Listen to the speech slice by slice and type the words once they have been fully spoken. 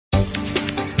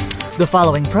The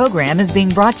following program is being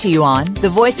brought to you on the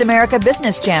Voice America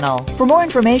Business Channel. For more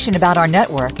information about our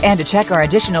network and to check our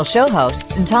additional show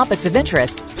hosts and topics of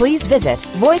interest, please visit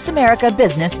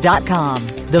voiceamericabusiness.com.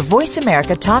 The Voice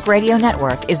America Talk Radio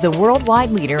Network is the worldwide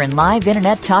leader in live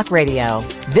Internet talk radio.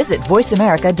 Visit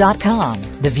voiceamerica.com.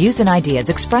 The views and ideas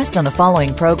expressed on the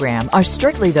following program are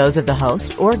strictly those of the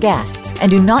host or guests and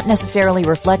do not necessarily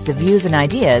reflect the views and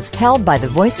ideas held by the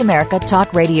Voice America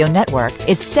Talk Radio Network,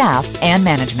 its staff, and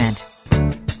management.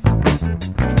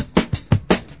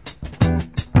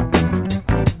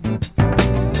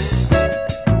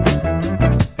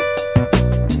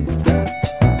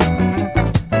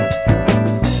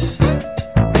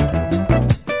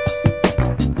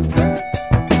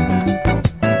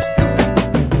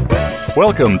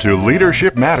 Welcome to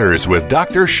Leadership Matters with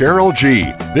Dr. Cheryl G.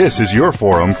 This is your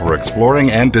forum for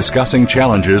exploring and discussing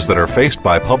challenges that are faced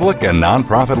by public and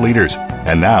nonprofit leaders.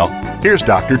 And now, here's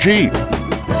Dr. G.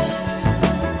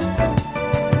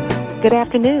 Good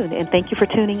afternoon, and thank you for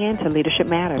tuning in to Leadership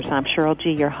Matters. I'm Cheryl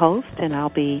G., your host, and I'll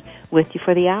be with you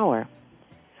for the hour.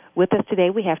 With us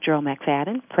today, we have Gerald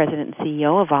McFadden, President and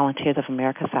CEO of Volunteers of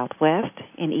America Southwest,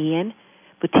 and Ian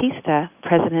Bautista,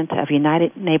 President of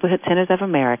United Neighborhood Centers of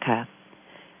America.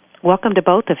 Welcome to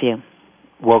both of you.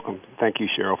 Welcome. Thank you,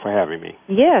 Cheryl, for having me.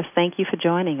 Yes, thank you for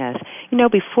joining us. You know,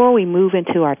 before we move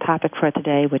into our topic for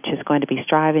today, which is going to be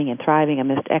striving and thriving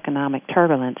amidst economic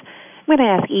turbulence, I'm going to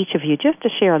ask each of you just to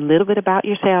share a little bit about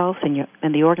yourselves and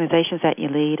the organizations that you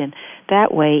lead, and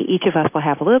that way each of us will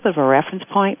have a little bit of a reference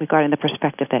point regarding the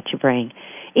perspective that you bring.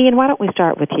 Ian, why don't we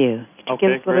start with you? Could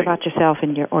you give us a little bit about yourself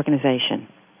and your organization?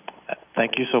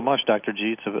 Thank you so much, Dr.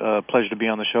 G. It's a pleasure to be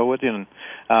on the show with you. And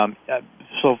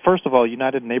so first of all,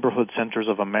 United Neighborhood Centers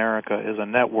of America is a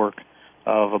network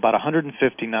of about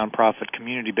 150 nonprofit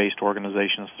community-based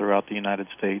organizations throughout the United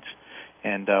States.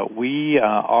 And we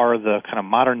are the kind of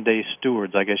modern-day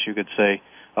stewards, I guess you could say,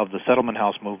 of the settlement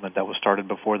house movement that was started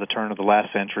before the turn of the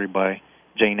last century by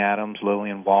Jane Addams,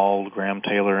 Lillian Wald, Graham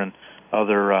Taylor, and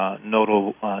other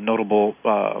notable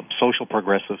social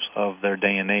progressives of their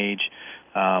day and age.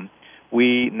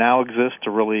 We now exist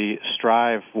to really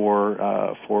strive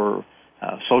for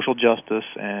social justice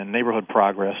and neighborhood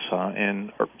progress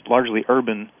in largely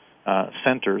urban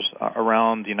centers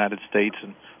around the United States,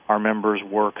 and our members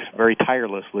work very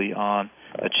tirelessly on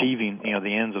achieving,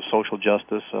 the ends of social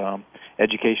justice,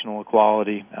 educational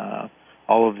equality,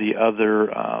 all of the other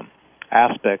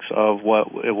aspects of what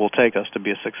it will take us to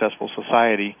be a successful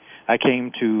society. I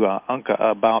came to UNCA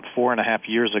about 4.5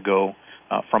 years ago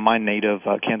from my native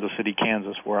Kansas City,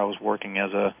 Kansas, where I was working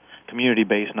as a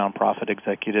community-based nonprofit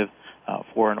executive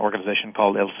for an organization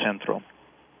called El Centro.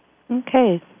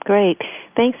 Okay, great.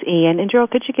 Thanks, Ian. And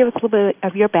Gerald, could you give us a little bit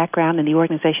of your background in the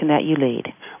organization that you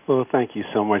lead? Well, thank you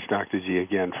so much, Dr. G,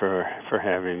 again, for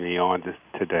having me on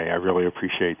today. I really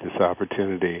appreciate this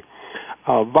opportunity.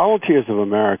 Volunteers of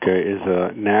America is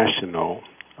a national,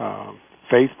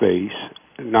 faith-based,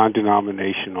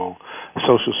 non-denominational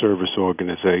social service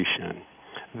organization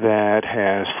that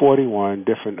has 41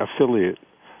 different affiliate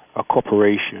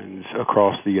corporations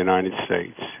across the United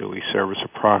States. So we service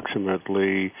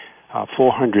approximately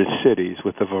 400 cities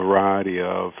with a variety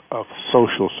of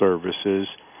social services.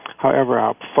 However,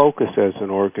 our focus as an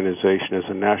organization, as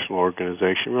a national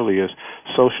organization, really is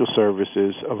social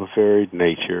services of a varied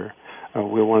nature.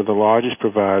 We're one of the largest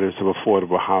providers of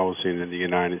affordable housing in the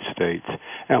United States,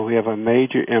 and we have a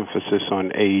major emphasis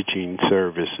on aging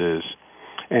services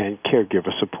and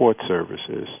caregiver support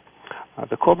services.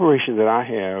 The corporation that I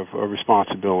have a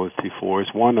responsibility for is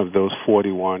one of those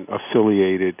 41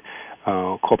 affiliated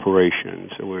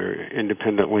corporations. We're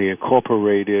independently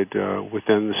incorporated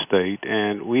within the state,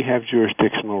 and we have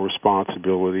jurisdictional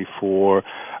responsibility for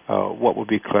what would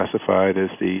be classified as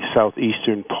the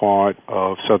southeastern part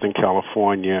of Southern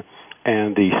California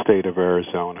and the state of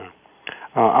Arizona.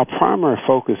 Our primary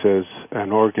focus as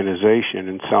an organization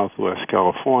in Southwest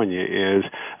California is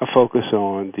a focus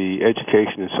on the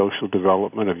education and social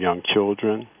development of young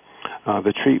children,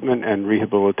 the treatment and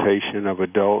rehabilitation of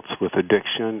adults with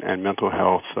addiction and mental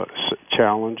health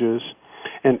challenges,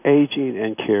 and aging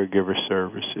and caregiver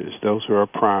services. Those are our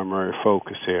primary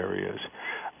focus areas.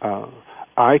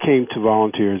 I came to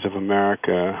Volunteers of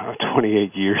America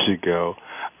 28 years ago,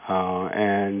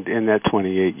 and in that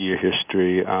 28-year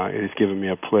history, it has given me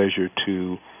a pleasure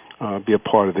to be a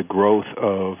part of the growth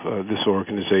of this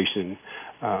organization.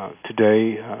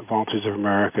 Today, Volunteers of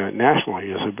America nationally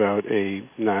is about a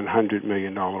 $900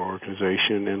 million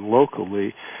organization, and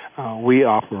locally we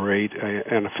operate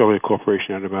an affiliate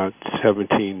corporation at about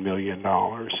 $17 million.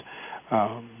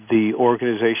 The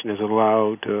organization has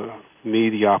allowed me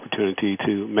the opportunity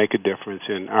to make a difference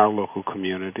in our local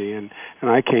community, and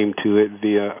I came to it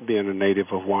via being a native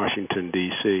of Washington,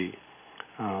 D.C.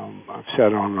 I've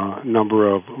sat on a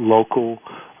number of local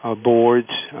boards,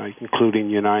 including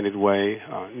United Way,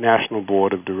 National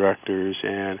Board of Directors,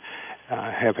 and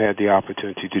have had the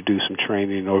opportunity to do some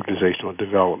training in organizational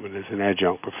development as an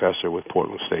adjunct professor with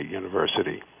Portland State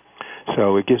University.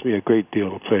 So it gives me a great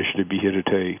deal of pleasure to be here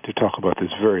today to talk about this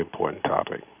very important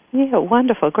topic. Yeah,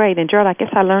 wonderful, great. And, Gerald, I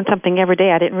guess I learned something every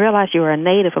day. I didn't realize you were a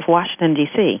native of Washington,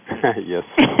 D.C. Yes.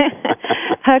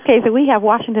 Okay, so we have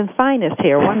Washington's finest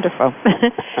here. Wonderful.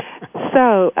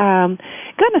 So,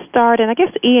 going to start, and I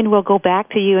guess, Ian, we'll go back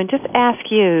to you and just ask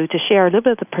you to share a little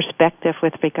bit of the perspective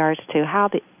with regards to how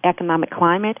the economic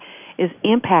climate is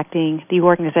impacting the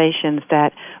organizations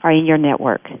that are in your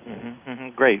network.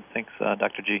 Great. Thanks,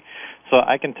 Dr. G. So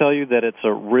I can tell you that it's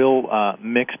a real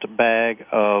mixed bag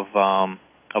of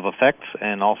effects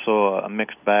and also a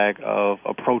mixed bag of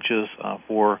approaches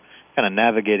for kind of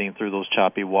navigating through those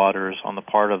choppy waters on the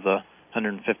part of the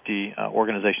 150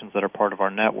 organizations that are part of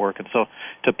our network. And so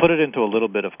to put it into a little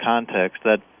bit of context,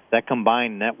 that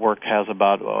combined network has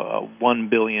about $1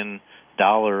 billion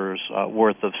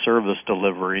worth of service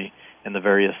delivery in the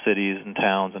various cities and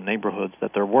towns and neighborhoods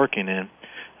that they're working in.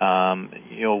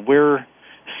 We're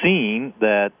seeing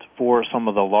that for some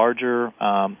of the larger,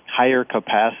 higher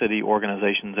capacity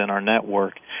organizations in our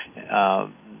network,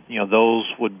 those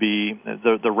would be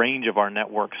the range of our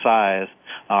network size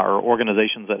are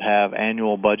organizations that have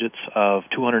annual budgets of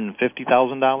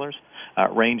 $250,000,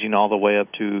 ranging all the way up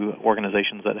to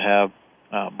organizations that have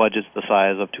budgets the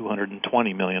size of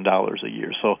 $220 million a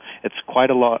year. So it's quite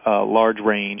a large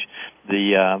range.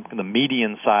 The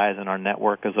median size in our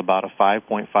network is about a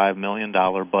 $5.5 million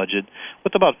budget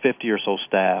with about 50 or so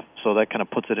staff. So that kind of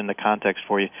puts it into context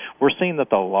for you. We're seeing that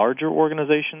the larger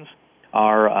organizations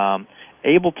are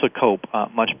able to cope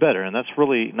much better, and that's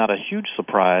really not a huge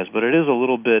surprise, but it is a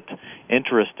little bit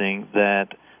interesting that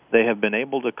they have been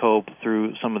able to cope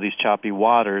through some of these choppy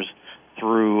waters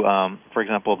through, for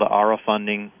example, the ARA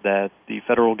funding that the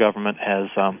federal government has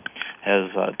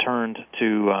turned to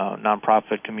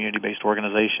nonprofit community-based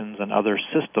organizations and other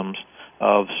systems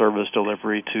of service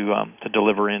delivery to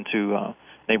deliver into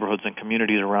neighborhoods and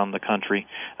communities around the country.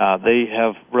 They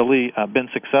have really been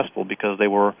successful because they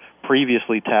were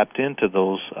previously tapped into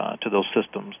those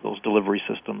systems, those delivery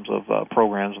systems of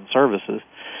programs and services.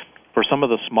 For some of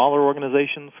the smaller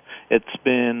organizations, it's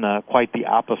been quite the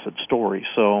opposite story.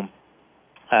 So,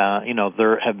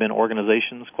 there have been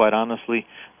organizations, quite honestly,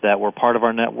 that were part of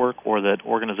our network, or that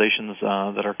organizations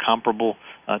that are comparable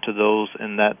to those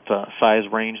in that size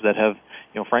range that have,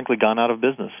 frankly, gone out of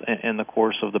business in the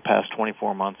course of the past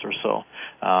 24 months or so.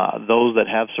 Those that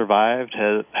have survived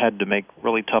have had to make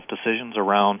really tough decisions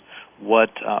around what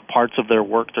parts of their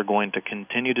work they're going to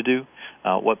continue to do,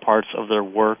 what parts of their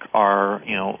work are,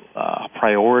 a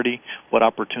priority, what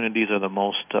opportunities are the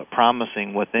most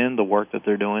promising within the work that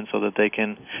they're doing, so that they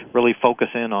can really focus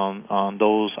in on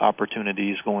those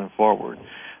opportunities going forward.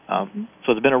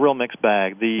 So it's been a real mixed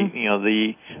bag.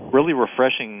 The really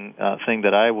refreshing thing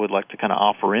that I would like to kind of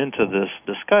offer into this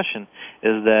discussion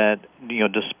is that,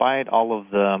 despite all of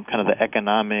the kind of the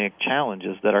economic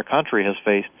challenges that our country has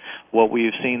faced, what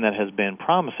we've seen that has been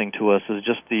promising to us is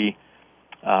just the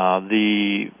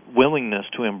willingness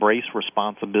to embrace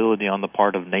responsibility on the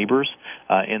part of neighbors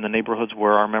in the neighborhoods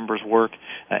where our members work.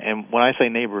 And when I say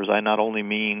neighbors, I not only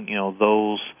mean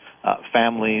those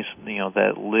families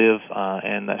that live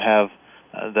and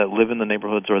that live in the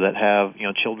neighborhoods, or that have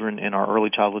children in our early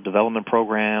childhood development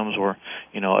programs, or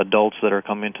adults that are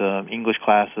coming to English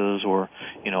classes, or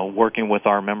working with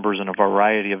our members in a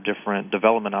variety of different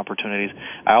development opportunities.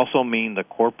 I also mean the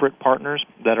corporate partners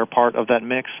that are part of that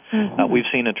mix. We've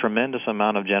seen a tremendous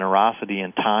amount of generosity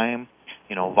in time,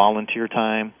 volunteer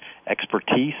time,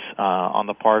 expertise on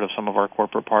the part of some of our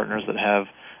corporate partners that have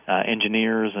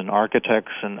engineers and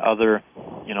architects and other,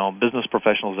 business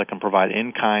professionals that can provide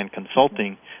in-kind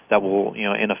consulting that will,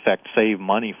 in effect, save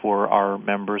money for our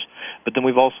members. But then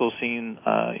we've also seen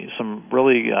some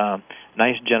really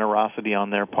nice generosity on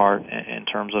their part in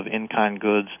terms of in-kind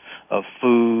goods, of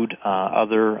food,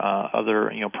 other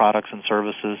products and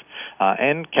services,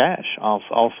 and cash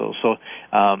also. So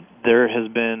there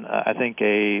has been, I think,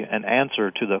 an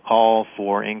answer to the call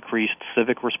for increased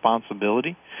civic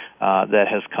responsibility that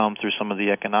has come through some of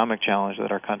the economic challenge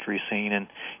that our country is seeing, and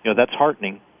that's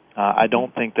heartening. I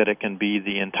don't think that it can be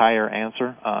the entire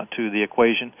answer to the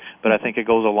equation, but I think it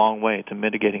goes a long way to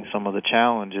mitigating some of the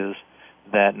challenges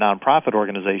that nonprofit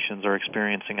organizations are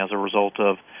experiencing as a result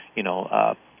of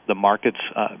the markets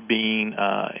being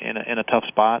in a tough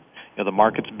spot, the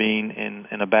markets being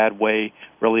in a bad way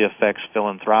really affects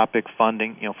philanthropic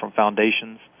funding, from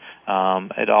foundations.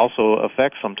 It also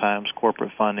affects sometimes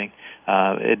corporate funding.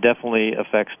 It definitely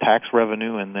affects tax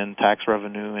revenue, and then tax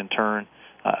revenue in turn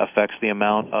affects the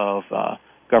amount of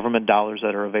government dollars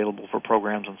that are available for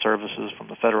programs and services from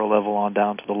the federal level on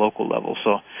down to the local level.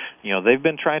 So, they've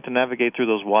been trying to navigate through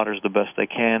those waters the best they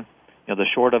can. The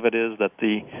short of it is that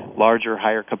the larger,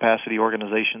 higher capacity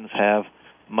organizations have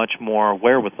much more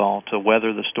wherewithal to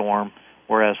weather the storm,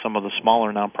 whereas some of the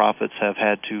smaller nonprofits have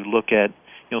had to look at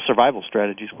survival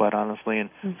strategies, quite honestly, and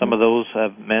some of those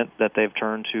have meant that they've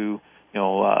turned to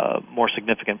more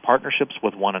significant partnerships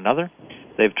with one another.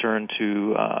 They've turned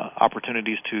to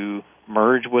opportunities to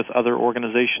merge with other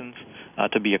organizations,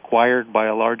 to be acquired by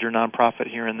a larger nonprofit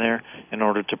here and there, in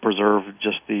order to preserve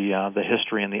just the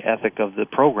history and the ethic of the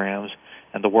programs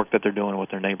and the work that they're doing with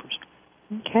their neighbors.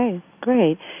 Okay,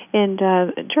 great. And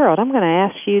Gerald, I'm going to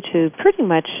ask you to pretty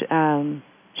much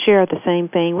share the same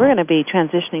thing. We're going to be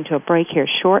transitioning to a break here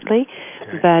shortly,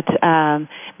 but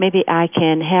maybe I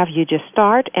can have you just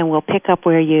start, and we'll pick up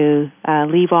where you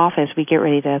leave off as we get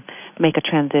ready to make a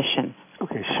transition.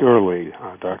 Okay, surely,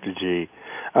 Dr. G.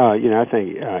 I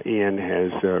think Ian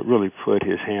has really put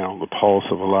his hand on the pulse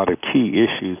of a lot of key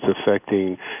issues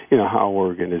affecting, how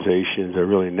organizations are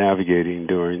really navigating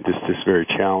during this very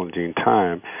challenging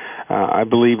time. I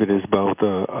believe it is both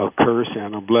a curse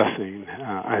and a blessing.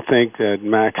 I think that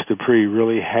Max Dupree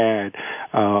really had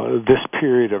this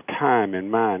period of time in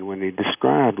mind when he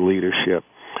described leadership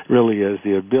really as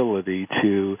the ability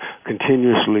to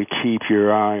continuously keep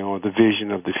your eye on the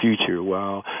vision of the future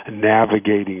while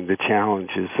navigating the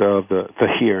challenges of the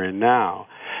here and now.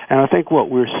 And I think what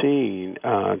we're seeing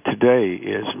today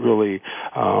is really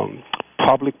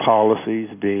public policies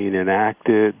being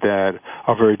enacted that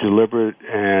are very deliberate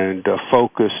and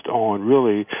focused on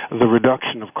really the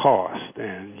reduction of cost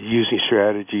and using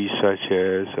strategies such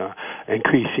as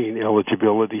increasing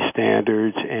eligibility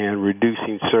standards and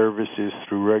reducing services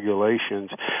through regulations.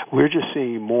 We're just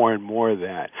seeing more and more of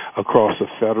that across the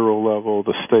federal level,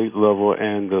 the state level,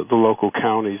 and the local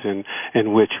counties in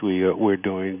which we're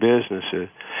doing businesses.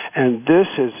 And this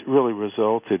has really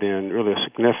resulted in really a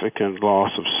significant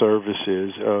loss of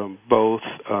services, both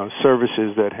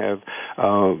services that have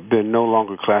been no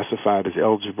longer classified as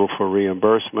eligible for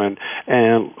reimbursement,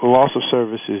 and loss of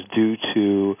services due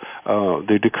to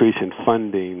the decrease in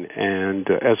funding. And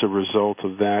as a result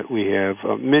of that, we have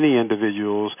many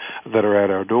individuals that are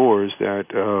at our doors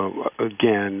that,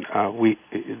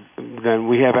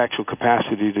 we have actual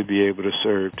capacity to be able to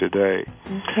serve today.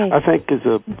 Okay. I think as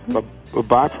a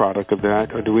byproduct of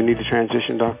that, or do we need to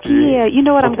transition, Dr. G? Yeah, you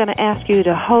know what? I'm going to ask you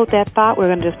to hold that thought. We're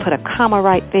going to just put a comma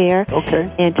right there.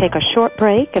 Okay. And take a short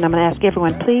break. And I'm going to ask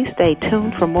everyone, please stay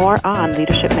tuned for more on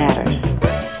Leadership Matters.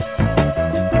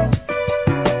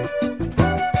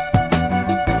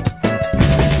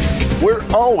 We're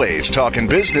always talking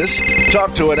business.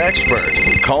 Talk to an expert.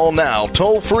 Call now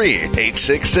toll free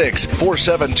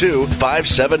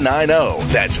 866-472-5790.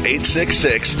 That's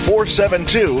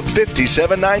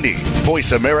 866-472-5790.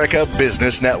 Voice America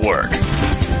Business Network.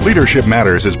 Leadership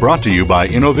Matters is brought to you by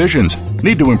Innovisions.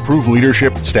 Need to improve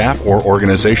leadership, staff, or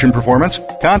organization performance?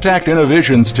 Contact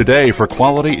Innovisions today for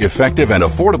quality, effective, and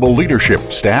affordable leadership,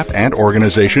 staff, and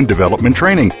organization development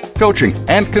training, coaching,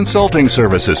 and consulting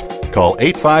services. Call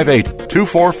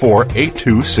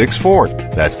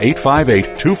 858-244-8264. That's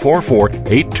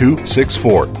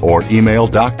 858-244-8264. Or email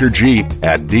Dr. G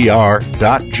at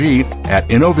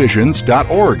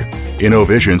dr.g@innovisions.org.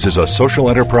 Innovisions is a social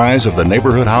enterprise of the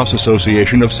Neighborhood House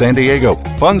Association of San Diego.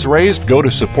 Funds raised go to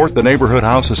support the Neighborhood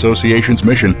House Association's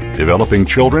mission, developing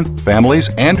children, families,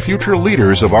 and future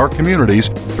leaders of our communities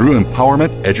through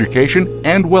empowerment, education,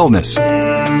 and wellness.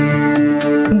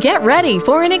 Get ready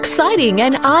for an exciting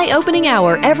and eye-opening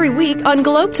hour every week on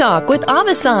Globe Talk with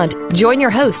Avasant. Join your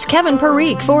host, Kevin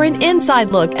Parikh, for an inside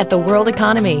look at the world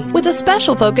economy with a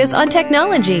special focus on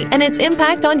technology and its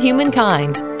impact on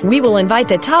humankind. We will invite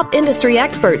the top industry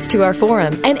experts to our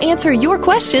forum and answer your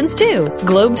questions, too.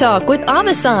 Globe Talk with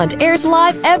Avasant airs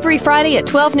live every Friday at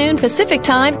 12 noon Pacific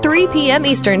Time, 3 p.m.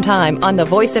 Eastern Time on the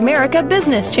Voice America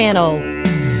Business Channel.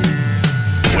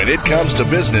 When it comes to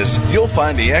business, you'll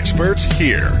find the experts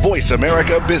here. Voice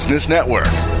America Business Network.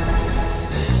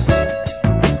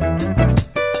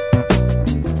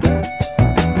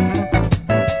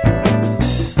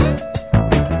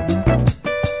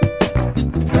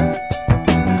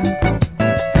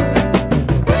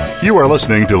 You are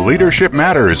listening to Leadership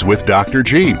Matters with Dr.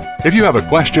 G. If you have a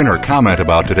question or comment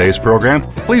about today's program,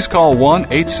 please call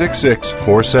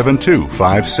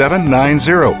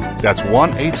 1-866-472-5790. That's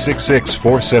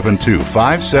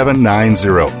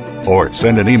 1-866-472-5790. Or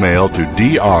send an email to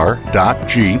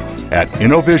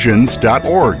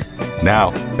dr.g@innovisions.org.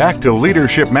 Now, back to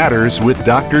Leadership Matters with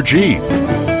Dr. G.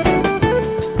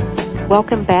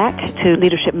 Welcome back to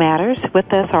Leadership Matters.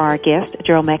 With us are our guest,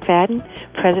 Gerald McFadden,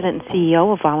 President and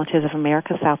CEO of Volunteers of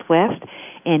America Southwest,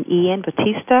 and Ian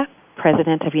Batista,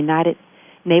 President of United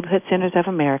Neighborhood Centers of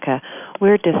America.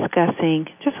 We're discussing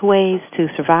just ways to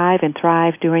survive and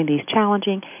thrive during these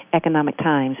challenging economic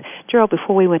times. Gerald,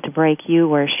 before we went to break, you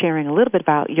were sharing a little bit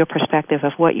about your perspective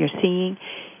of what you're seeing.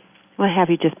 I want to have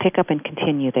you just pick up and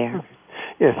continue there.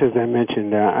 Yes, as I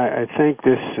mentioned, I think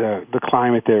the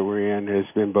climate that we're in has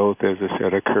been both, as I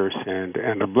said, a curse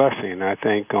and a blessing. I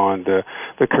think on the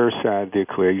curse side of the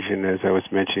equation, as I was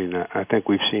mentioning, I think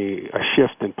we've seen a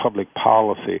shift in public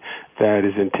policy that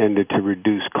is intended to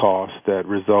reduce costs that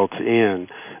results in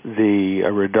the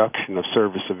reduction of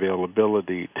service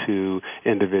availability to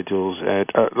individuals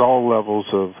at all levels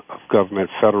of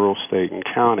government, federal, state, and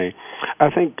county.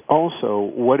 I think also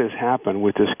what has happened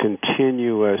with this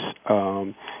continuous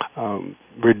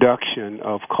reduction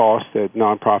of costs that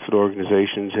nonprofit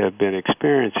organizations have been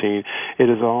experiencing, it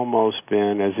has almost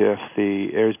been as if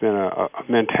there's been a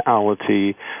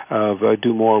mentality of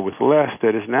do more with less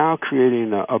that is now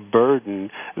creating a burden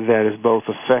that is both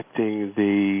affecting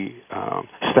the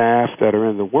staff that are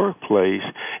in the workplace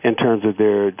in terms of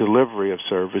their delivery of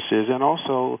services and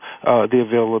also the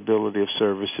availability of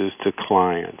services to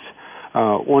clients.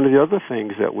 One of the other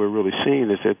things that we're really seeing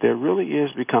is that there really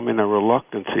is becoming a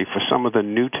reluctancy for some of the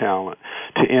new talent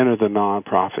to enter the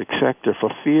nonprofit sector for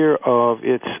fear of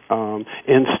its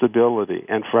instability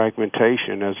and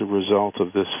fragmentation as a result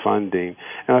of this funding.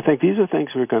 And I think these are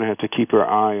things we're going to have to keep our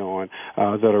eye on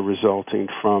that are resulting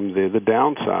from the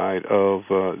downside of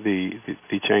the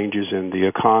changes in the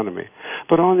economy.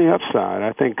 But on the upside,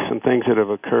 I think some things that have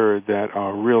occurred that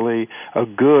are really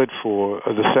good for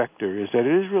the sector is that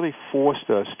it has really forced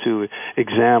us to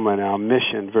examine our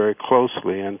mission very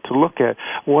closely and to look at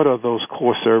what are those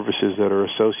core services that are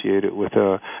associated with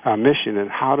our mission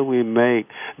and how do we make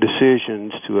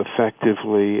decisions to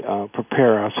effectively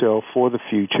prepare ourselves for the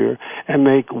future and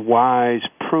make wise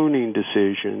pruning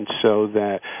decisions so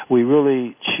that we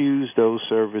really choose those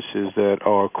services that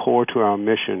are core to our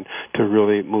mission to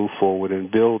really move forward and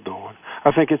build on.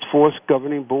 I think it's forced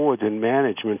governing boards and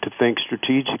management to think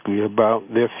strategically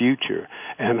about their future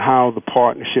and how the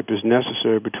partnership is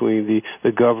necessary between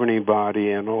the governing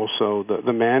body and also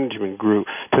the management group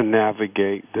to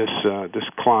navigate this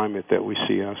climate that we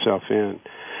see ourselves in.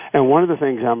 And one of the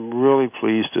things I'm really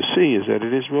pleased to see is that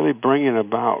it is really bringing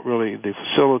about really the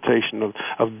facilitation of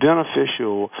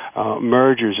beneficial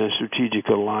mergers and strategic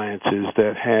alliances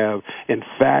that have, in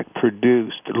fact,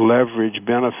 produced leverage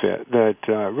benefit that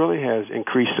really has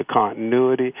increased the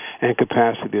continuity and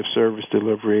capacity of service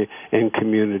delivery in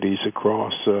communities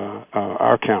across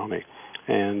our county.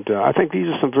 And I think these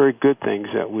are some very good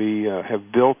things that we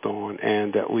have built on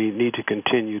and that we need to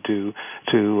continue to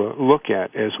look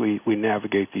at as we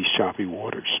navigate these choppy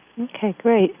waters. Okay,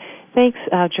 great. Thanks,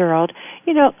 Gerald.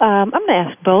 You know, I'm going to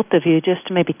ask both of you just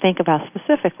to maybe think about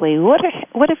specifically, what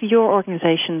have your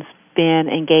organizations been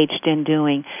engaged in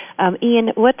doing?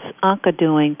 Ian, what's ANCA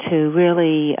doing to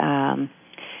really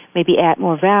maybe add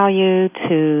more value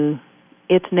to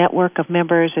its network of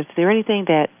members? Is there anything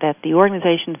that the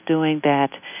organization's doing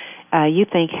that you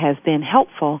think has been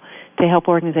helpful to help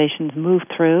organizations move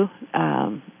through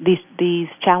these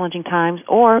challenging times?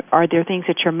 Or are there things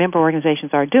that your member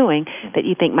organizations are doing that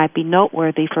you think might be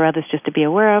noteworthy for others just to be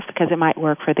aware of because it might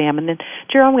work for them? And then,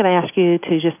 Gerald, I'm going to ask you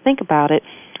to just think about it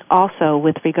also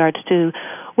with regards to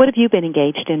what have you been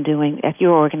engaged in doing at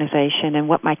your organization and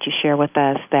what might you share with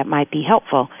us that might be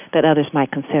helpful that others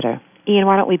might consider? Ian,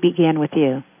 why don't we begin with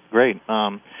you? Great.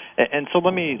 And so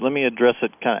let me address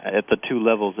it kind of at the two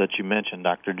levels that you mentioned,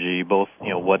 Dr. G, both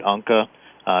what ANCA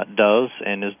does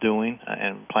and is doing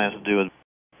and plans to do.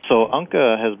 So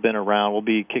ANCA has been around. We'll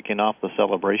be kicking off the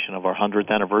celebration of our 100th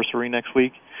anniversary next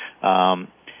week. And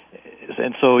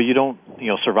so you don't,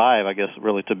 survive, I guess,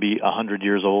 really to be 100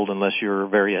 years old unless you're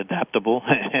very adaptable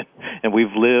and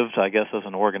we've lived, I guess, as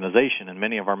an organization, and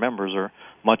many of our members are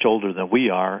much older than we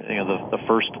are. The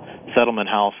first settlement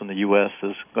house in the U.S.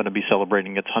 is going to be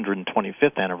celebrating its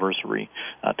 125th anniversary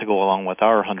to go along with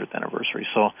our 100th anniversary.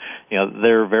 So,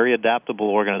 they're a very adaptable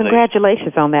organization.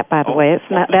 Congratulations on that, by the way.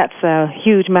 That's a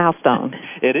huge milestone.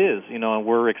 It is, and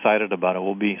we're excited about it.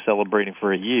 We'll be celebrating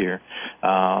for a year,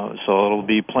 so it'll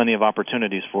be plenty of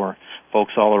opportunities for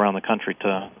folks all around the country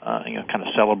to kind of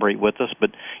celebrate with us.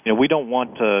 But we don't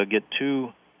want to get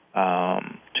too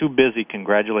busy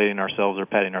congratulating ourselves or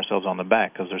patting ourselves on the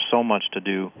back, because there's so much to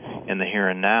do in the here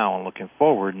and now and looking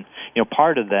forward. And,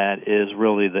 part of that is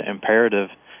really the imperative,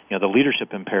 the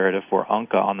leadership imperative for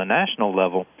UNCA on the national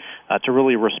level to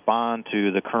really respond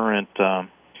to the current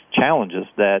challenges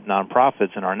that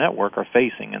nonprofits in our network are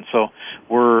facing. And so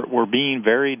we're being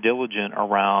very diligent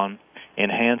around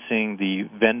enhancing the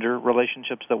vendor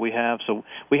relationships that we have. So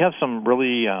we have some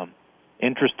really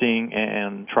interesting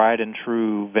and tried and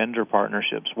true vendor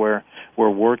partnerships where we're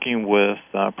working with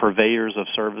purveyors of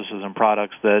services and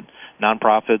products that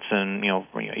nonprofits and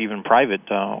even private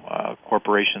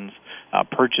corporations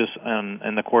purchase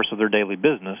in the course of their daily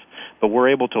business, but we're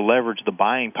able to leverage the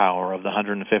buying power of the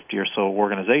 150 or so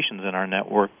organizations in our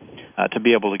network to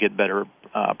be able to get better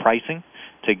pricing,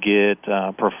 to get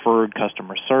preferred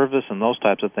customer service and those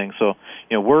types of things. So,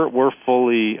 we're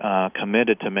fully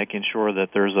committed to making sure that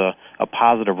there's a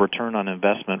positive return on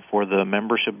investment for the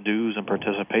membership dues and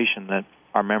participation that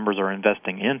our members are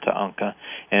investing into UNCA,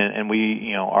 and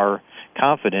we are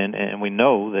confident, and we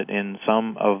know that in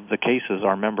some of the cases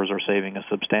our members are saving a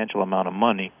substantial amount of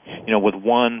money. With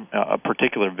one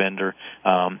particular vendor,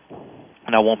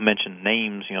 and I won't mention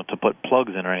names, to put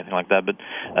plugs in or anything like that, but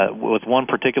with one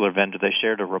particular vendor, they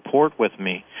shared a report with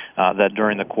me that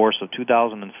during the course of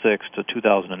 2006 to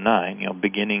 2009,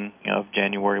 beginning of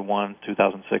January 1,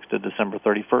 2006 to December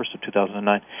 31st of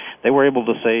 2009, they were able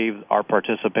to save our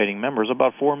participating members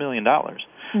about $4 million.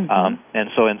 Mm-hmm. And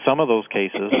so in some of those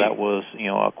cases, that was,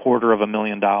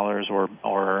 $250,000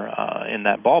 or in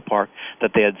that ballpark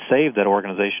that they had saved that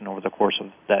organization over the course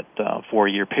of that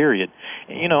 4-year period.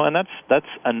 And that's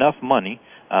enough money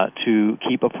to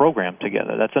keep a program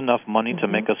together. That's enough money to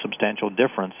make a substantial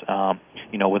difference,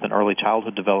 with an early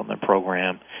childhood development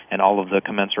program and all of the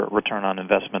commensurate return on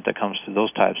investment that comes to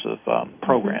those types of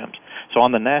programs. So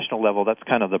on the national level, that's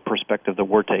kind of the perspective that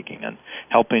we're taking, and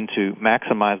helping to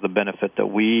maximize the benefit that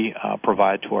we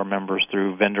provide to our members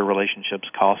through vendor relationships,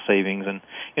 cost savings, and,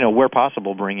 where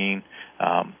possible, bringing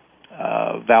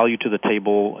value to the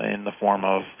table in the form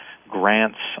of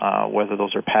grants, whether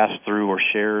those are pass-through or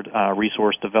shared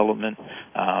resource development,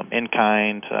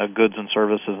 in-kind goods and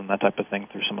services, and that type of thing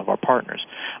through some of our partners.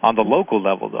 On the local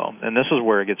level, though, and this is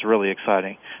where it gets really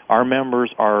exciting, our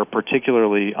members are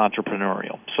particularly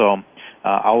entrepreneurial. So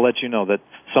I'll let you know that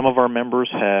some of our members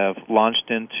have launched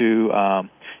into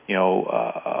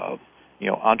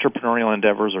entrepreneurial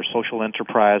endeavors or social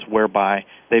enterprise, whereby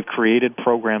they've created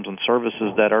programs and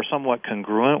services that are somewhat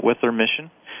congruent with their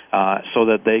mission, so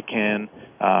that they can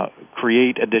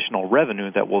create additional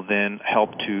revenue that will then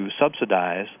help to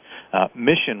subsidize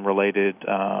mission-related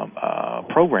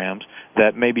programs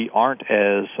that maybe aren't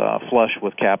as flush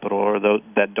with capital, or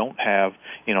that don't have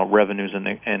revenues in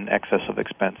excess of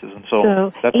expenses. And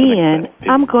so that's Ian,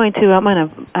 I'm going to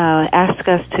ask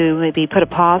us to maybe put a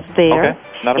pause there, okay.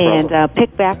 Not a problem. And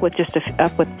pick back with just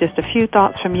a few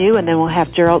thoughts from you, and then we'll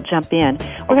have Gerald jump in.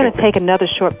 We're going to take another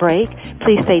short break.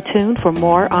 Please stay tuned for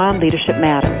more on Leadership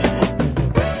Matters.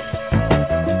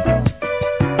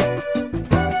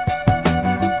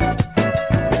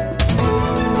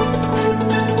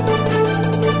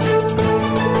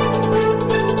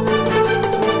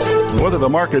 Whether the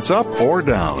market's up or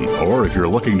down, or if you're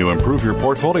looking to improve your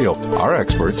portfolio, our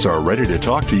experts are ready to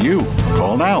talk to you.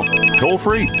 Call now. Toll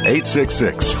free,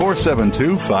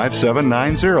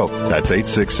 866-472-5790. That's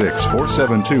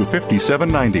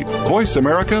 866-472-5790. Voice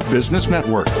America Business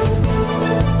Network.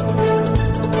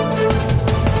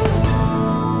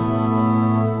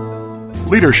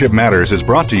 Leadership Matters is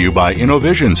brought to you by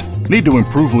InnoVisions. Need to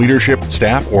improve leadership,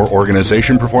 staff, or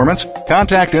organization performance?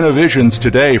 Contact InnoVisions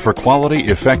today for quality,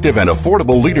 effective, and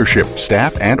affordable leadership,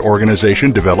 staff, and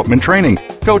organization development training,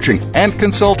 coaching, and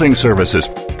consulting services.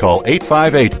 Call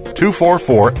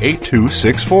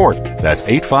 858-244-8264. That's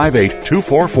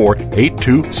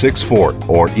 858-244-8264.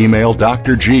 Or email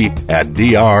Dr. G at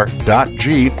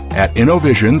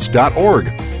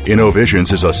dr.g@innovisions.org.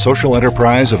 InnoVisions is a social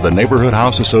enterprise of the Neighborhood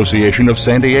House Association of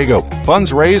San Diego.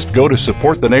 Funds raised go to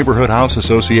support the Neighborhood House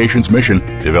Association's mission,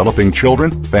 developing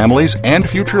children, families, and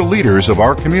future leaders of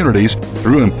our communities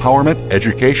through empowerment,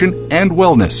 education, and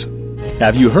wellness.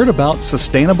 Have you heard about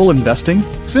sustainable investing?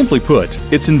 Simply put,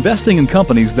 it's investing in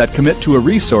companies that commit to a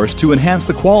resource to enhance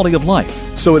the quality of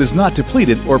life, so it is not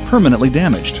depleted or permanently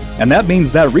damaged. And that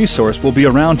means that resource will be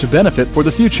around to benefit for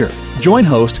the future. Join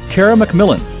host Kara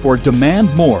McMillan for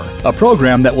Demand More, a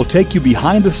program that will take you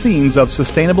behind the scenes of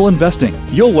sustainable investing.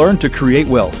 You'll learn to create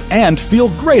wealth and feel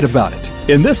great about it.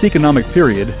 In this economic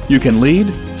period, you can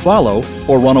lead, follow,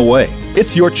 or run away.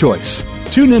 It's your choice.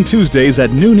 Tune in Tuesdays at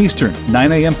noon Eastern,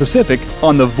 9 a.m. Pacific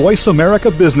on the Voice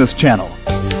America Business Channel.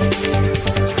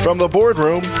 From the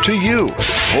boardroom to you,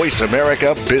 Voice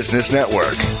America Business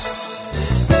Network.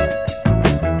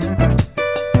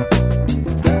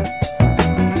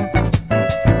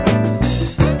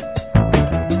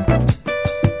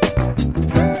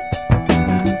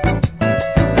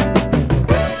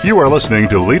 You are listening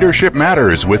to Leadership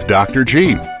Matters with Dr.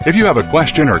 G. If you have a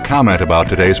question or comment about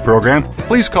today's program,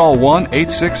 please call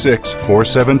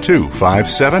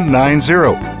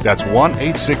 1-866-472-5790. That's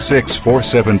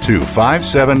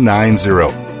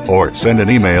 1-866-472-5790. Or send an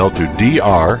email to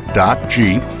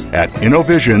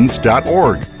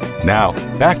dr.g@innovisions.org. Now,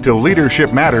 back to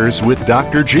Leadership Matters with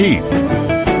Dr. G.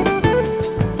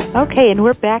 Okay, and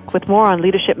we're back with more on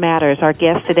Leadership Matters. Our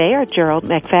guests today are Gerald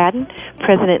McFadden,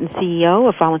 President and CEO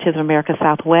of Volunteers of America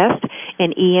Southwest,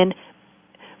 and Ian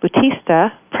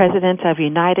Bautista, President of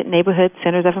United Neighborhood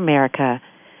Centers of America.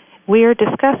 We are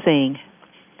discussing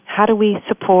how do we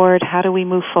support, how do we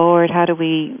move forward, how do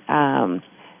we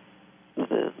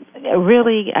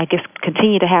really, I guess,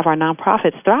 continue to have our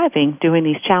nonprofits thriving during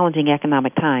these challenging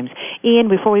economic times. Ian,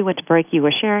 before we went to break, you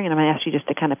were sharing, and I'm going to ask you just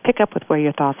to kind of pick up with where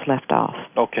your thoughts left off.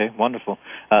 Okay, wonderful.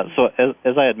 So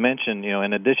as I had mentioned,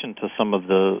 in addition to some of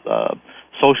the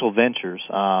social ventures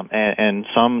and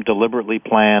some deliberately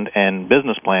planned and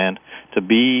business planned to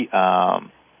be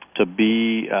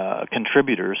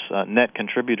contributors, net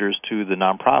contributors to the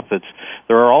nonprofits,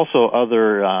 there are also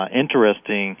other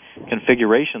interesting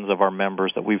configurations of our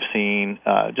members that we've seen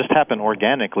just happen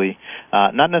organically,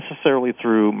 not necessarily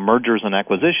through mergers and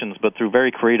acquisitions, but through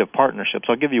very creative partnerships.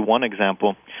 I'll give you one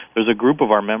example. There's a group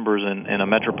of our members in a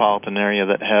metropolitan area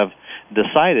that have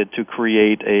decided to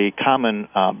create a common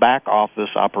back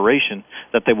office operation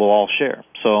that they will all share.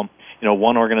 So,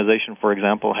 one organization, for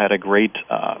example, had a great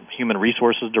human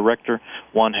resources director.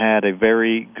 One had a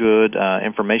very good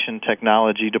information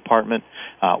technology department.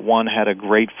 One had a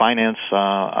great finance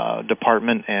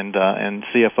department and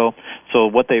CFO. So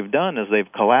what they've done is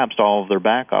they've collapsed all of their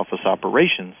back office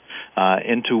operations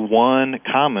into one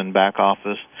common back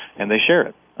office, and they share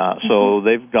it. So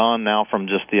they've gone now from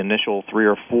just the initial 3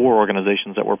 or 4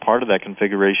 organizations that were part of that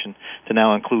configuration to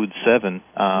now include 7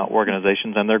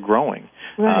 organizations, and they're growing.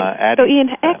 Right. So, Ian,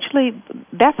 actually,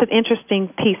 that's an interesting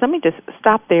piece. Let me just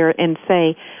stop there and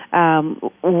say,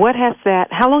 how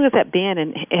long has that been,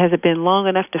 and has it been long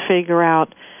enough to figure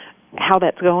out how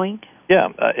that's going? Yeah,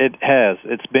 it has.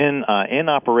 It's been in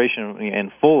operation, in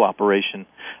full operation,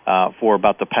 for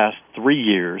about the past 3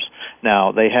 years.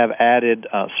 Now, they have added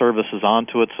services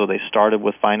onto it, so they started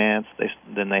with finance,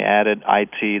 then they added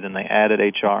IT, then they added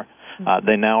HR.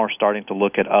 They now are starting to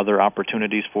look at other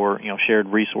opportunities for, shared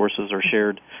resources or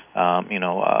shared,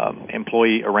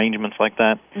 employee arrangements like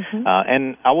that.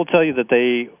 And I will tell you that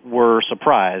they were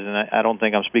surprised, and I don't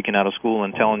think I'm speaking out of school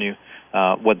and telling you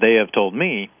what they have told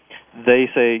me. They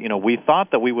say, we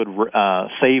thought that we would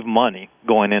save money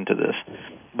going into this,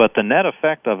 but the net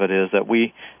effect of it is that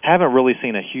we haven't really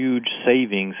seen a huge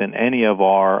savings in any of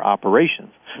our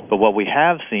operations. But what we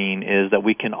have seen is that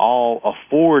we can all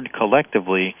afford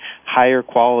collectively higher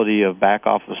quality of back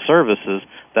office services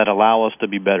that allow us to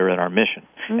be better at our mission.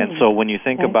 And so when you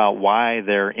think about why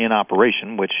they're in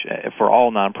operation, which for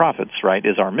all nonprofits, right,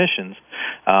 is our missions,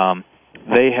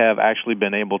 they have actually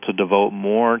been able to devote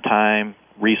more time,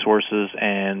 resources,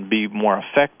 and be more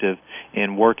effective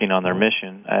in working on their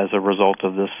mission as a result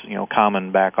of this,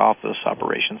 common back office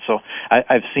operation. So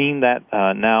I've seen that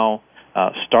now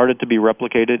started to be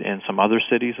replicated in some other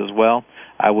cities as well.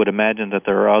 I would imagine that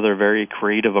there are other very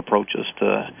creative approaches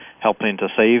to helping to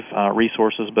save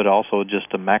resources, but also just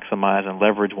to maximize and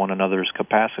leverage one another's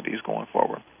capacities going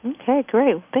forward. Okay,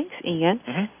 great. Thanks, Ian.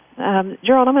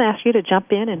 Gerald, I'm going to ask you to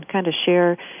jump in and kind of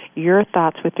share your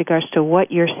thoughts with regards to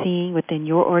what you're seeing within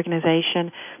your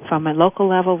organization from a local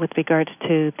level with regards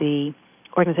to the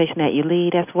organization that you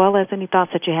lead, as well as any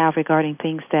thoughts that you have regarding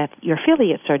things that your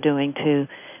affiliates are doing to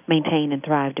maintain and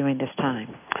thrive during this time.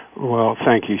 Well,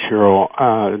 thank you, Cheryl.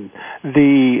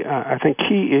 I think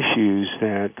key issues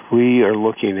that we are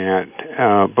looking at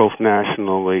both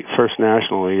nationally,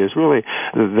 is really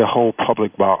the whole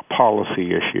public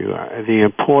policy issue, the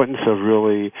importance of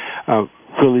really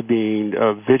really being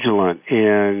vigilant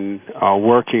in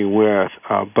working with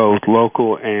both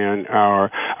local and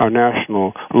our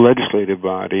national legislative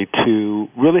body to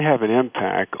really have an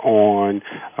impact on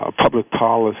public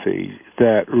policy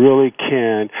that really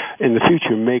can, in the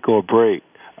future, make or break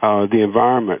the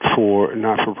environment for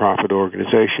not-for-profit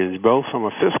organizations, both from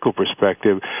a fiscal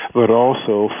perspective, but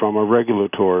also from a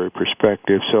regulatory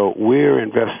perspective. So we're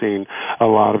investing a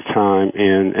lot of time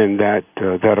in that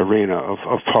arena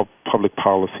of public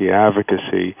policy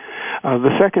advocacy.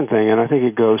 The second thing, and I think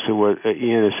it goes to what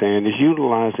Ian is saying, is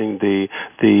utilizing the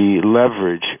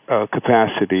leverage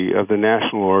capacity of the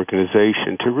national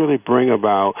organization to really bring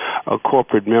about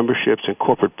corporate memberships and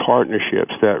corporate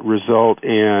partnerships that result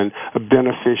in a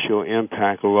beneficial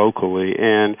impact locally,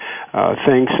 and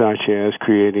things such as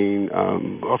creating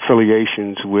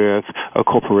affiliations with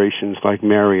corporations like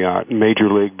Marriott, Major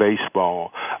League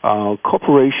Baseball,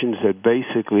 corporations that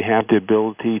basically have the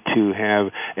ability to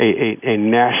have a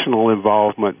national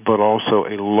involvement, but also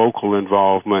a local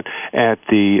involvement at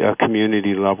the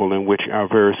community level in which our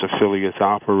various affiliates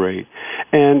operate.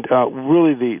 And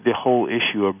really the whole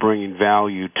issue of bringing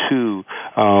value to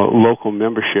local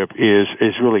membership is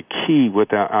really key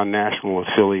with our national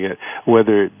affiliate,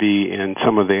 whether it be in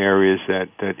some of the areas that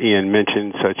Ian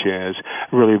mentioned, such as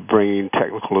really bringing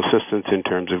technical assistance in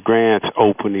terms of grants,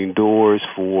 opening doors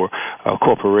for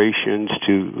corporations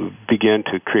to begin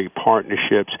to create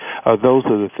partnerships. Those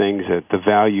are the things that the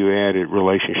value-added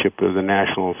relationship of the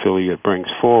national affiliate brings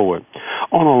forward.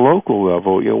 On a local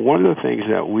level, one of the things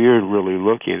that we're really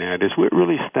looking at is we're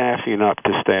really staffing up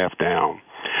to staff down.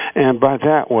 And by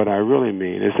that, what I really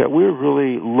mean is that we're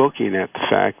really looking at the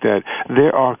fact that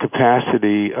there are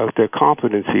there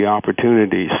competency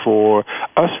opportunities for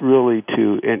us really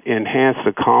to enhance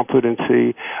the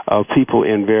competency of people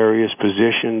in various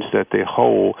positions that they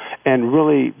hold and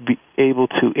really be able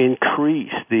to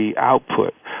increase the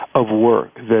output of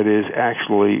work that is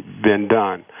actually been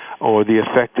done, or the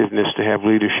effectiveness to have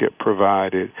leadership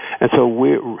provided. And so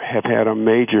we have had a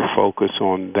major focus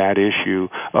on that issue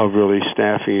of really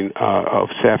staffing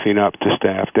up to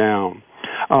staff down.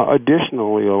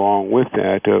 Additionally, along with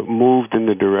that, moved in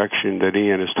the direction that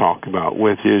Ian has talked about,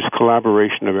 which is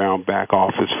collaboration around back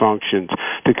office functions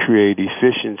to create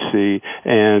efficiency,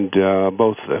 and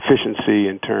both efficiency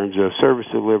in terms of service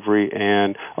delivery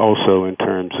and also in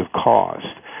terms of cost.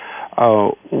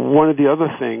 One of the other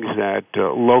things that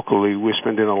locally we're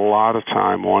spending a lot of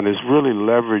time on is really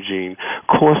leveraging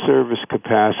core service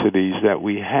capacities that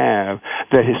we have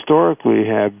that historically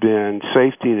have been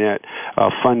safety net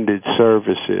funded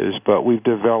services, but we've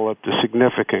developed a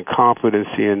significant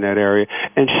competency in that area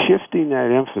and shifting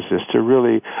that emphasis to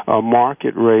really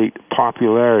market rate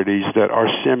popularities that are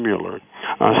similar.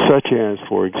 Such as,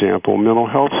 for example, mental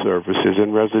health services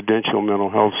and residential mental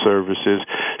health services,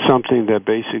 something that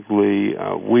basically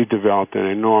we've developed an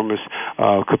enormous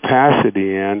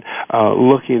capacity in,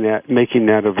 looking at making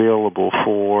that available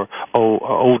for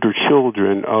older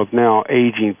children of now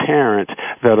aging parents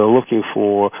that are looking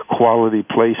for quality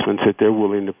placements that they're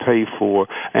willing to pay for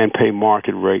and pay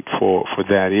market rate for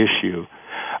that issue.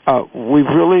 We've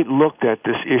really looked at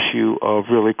this issue of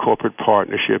really corporate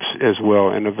partnerships as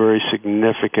well in a very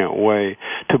significant way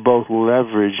to both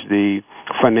leverage the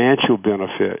financial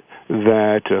benefit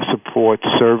that supports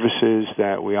services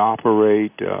that we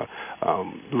operate,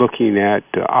 looking at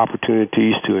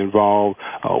opportunities to involve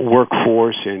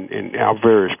workforce in our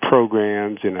various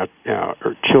programs, in our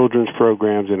children's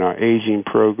programs, in our aging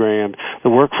programs. The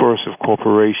workforce of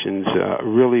corporations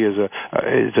really is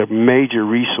a major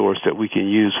resource that we can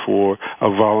use for a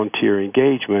volunteer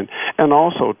engagement, and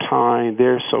also tying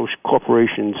their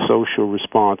corporation's social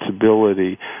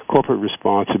responsibility, corporate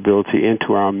responsibility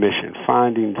into our mission,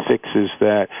 finding fixes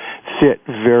that fit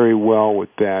very well with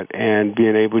that, and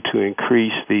being able to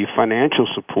increase the financial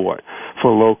support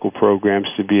for local programs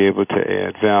to be able to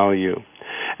add value.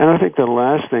 And I think the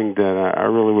last thing that I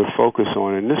really would focus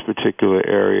on in this particular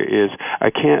area is I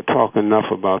can't talk enough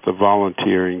about the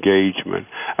volunteer engagement.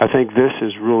 I think this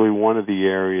is really one of the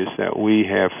areas that we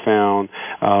have found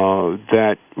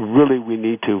that really we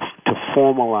need to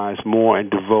formalize more and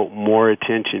devote more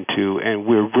attention to, and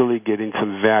we're really getting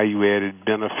some value-added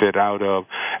benefit out of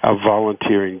our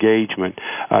volunteer engagement.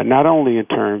 not only in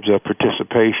terms of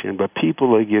participation, but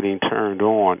people are getting turned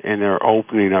on, and they're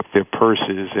opening up their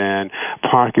purses and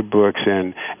pocketbooks,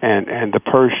 and the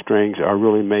purse strings are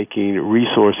really making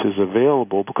resources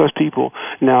available because people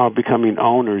now are becoming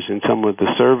owners in some of the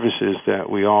services that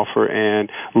we offer and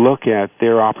look at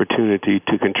their opportunity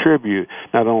to contribute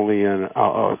not only in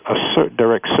a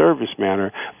direct service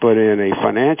manner, but in a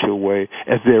financial way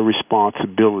as their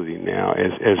responsibility now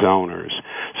as owners.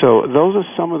 So those are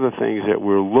some of the things that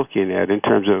we're looking at in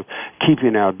terms of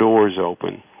keeping our doors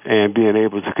open and being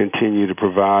able to continue to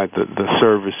provide the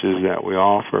services that we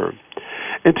offer.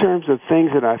 In terms of things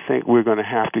that I think we're going to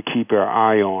have to keep our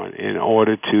eye on in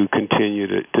order to continue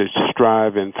to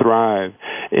strive and thrive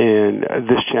in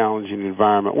this challenging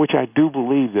environment, which I do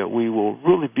believe that we will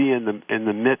really be in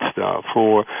the midst of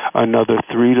for another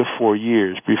 3 to 4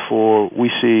 years before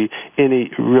we see any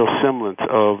real semblance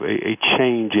of a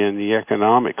change in the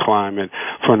economic climate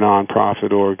for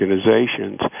nonprofit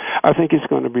organizations. I think it's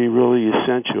going to be really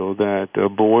essential that the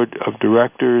board of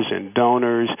directors and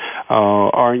donors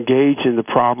are engaged in the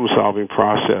problem-solving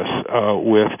process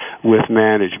with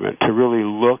management to really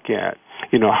look at,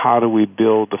 how do we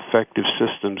build effective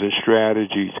systems and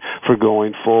strategies for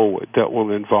going forward that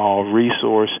will involve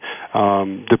resource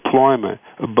deployment,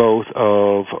 both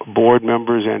of board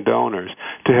members and donors,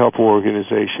 to help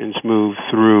organizations move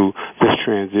through this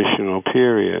transitional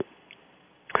period.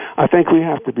 I think we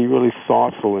have to be really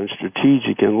thoughtful and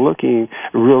strategic in looking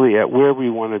really at where we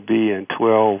want to be in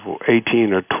 12 or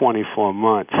 18 or 24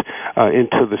 months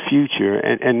into the future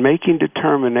and making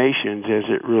determinations as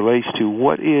it relates to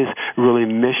what is really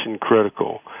mission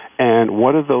critical and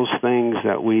what are those things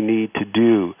that we need to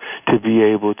do to be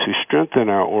able to strengthen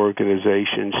our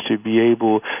organizations, to be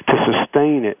able to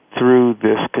sustain it through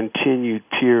this continued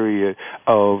period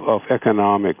of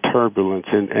economic turbulence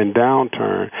and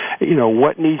downturn.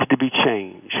 What needs to be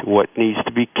changed, what needs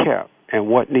to be kept, and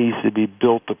what needs to be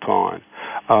built upon.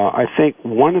 I think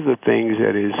one of the things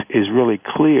that is really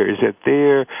clear is that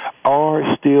there are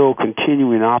still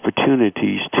continuing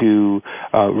opportunities to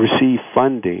receive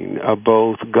funding,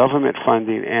 both government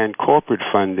funding and corporate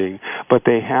funding, but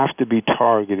they have to be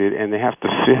targeted and they have to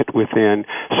fit within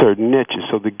certain niches.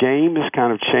 So the game has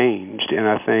kind of changed, and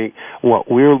I think what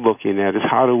we're looking at is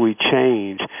how do we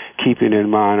change, keeping in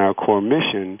mind our core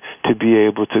mission, to be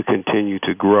able to continue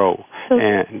to grow. So,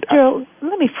 Gerald,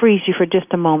 let me freeze you for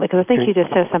just a moment, because I think you just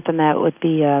said something that would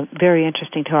be very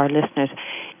interesting to our listeners.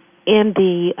 In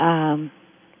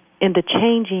the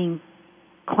changing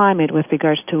climate with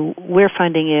regards to where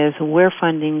funding is, where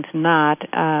funding's not,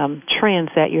 trends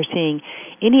that you're seeing,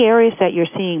 any areas that you're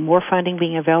seeing more funding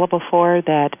being available for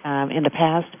that in the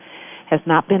past has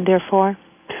not been there for?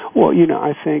 Well,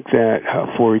 I think that,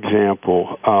 for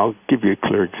example, I'll give you a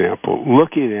clear example.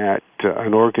 Looking at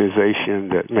an organization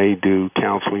that may do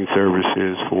counseling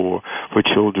services for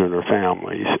children or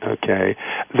families, okay,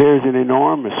 there's an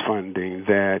enormous funding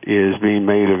that is being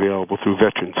made available through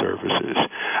veteran services.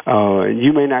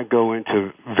 You may not go into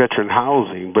veteran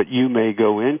housing, but you may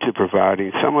go into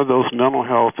providing some of those mental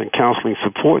health and counseling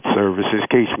support services,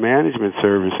 case management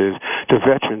services to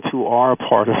veterans who are a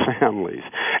part of families.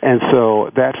 And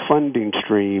so that funding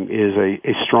stream is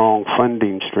a strong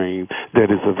funding stream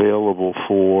that is available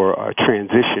for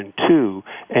transition to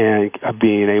and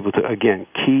being able to, again,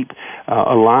 keep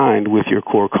aligned with your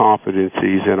core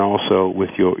competencies and also with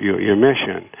your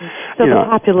mission. So the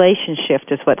population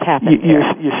shift is what's happening here.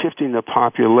 You're shifting the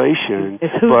population.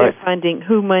 It's who they're funding,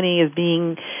 who money is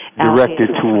being directed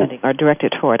toward. Or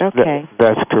directed toward, okay.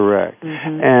 That's correct.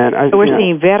 Mm-hmm. And so we're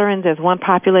seeing veterans as one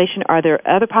population. Are there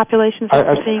other populations that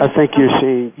we're seeing? I think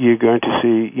you're going to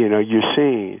see, you're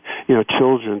seeing,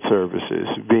 children's services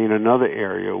being another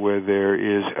area where there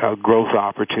is growth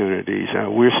opportunities.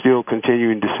 We're still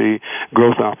continuing to see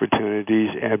growth opportunities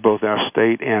at both our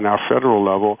state and our federal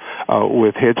level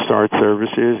with Head Start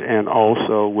services and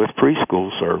also with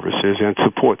preschool services and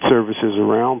support services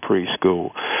around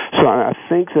preschool. So I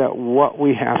think that what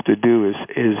we have to do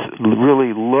is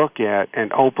really look at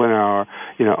and open our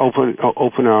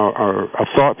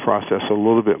thought process a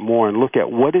little bit more and look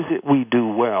at what is it we do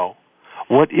well,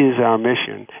 what is our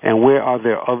mission, and where are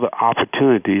there other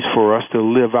opportunities for us to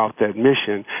live out that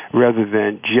mission rather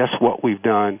than just what we've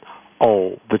done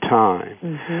all the time.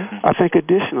 Mm-hmm. I think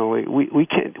additionally we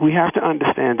have to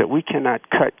understand that we cannot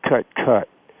cut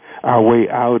our way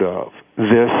out of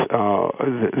this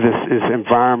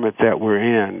environment that we're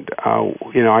in.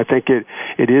 I think it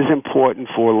is important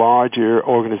for larger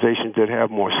organizations that have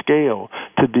more scale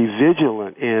to be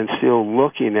vigilant in still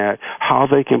looking at how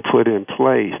they can put in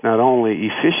place not only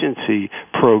efficiency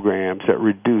programs that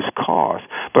reduce costs,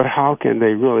 but how can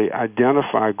they really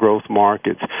identify growth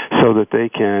markets so that they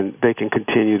can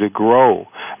continue to grow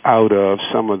out of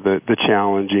some of the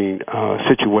challenging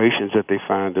situations that they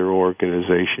find their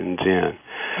organizations in.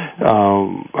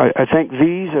 I think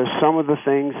these are some of the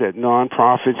things that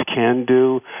nonprofits can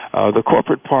do. The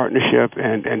corporate partnership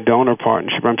and donor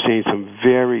partnership, I'm seeing some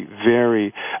very,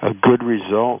 very good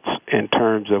results in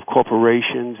terms of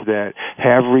corporations that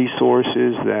have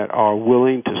resources that are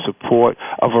willing to support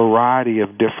a variety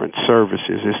of different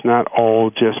services. It's not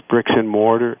all just bricks and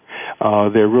mortar.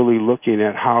 They're really looking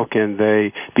at how can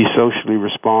they be socially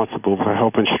responsible for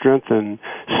helping strengthen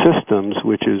systems,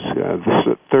 which is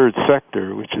the third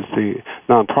sector, which is the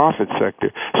nonprofit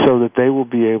sector, so that they will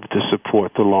be able to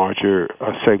support the larger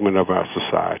segment of our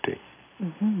society.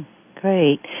 Mm-hmm.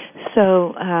 Great.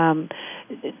 So,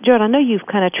 Jordan, I know you've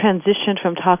kind of transitioned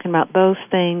from talking about those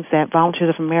things that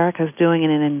Volunteers of America is doing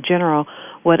and in general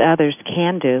what others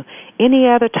can do. Any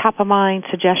other top-of-mind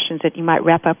suggestions that you might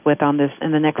wrap up with on this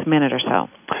in the next minute or so?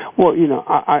 Well,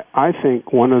 I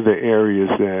think one of the areas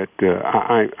that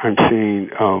I'm seeing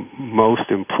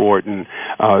most important,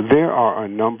 there are a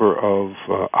number of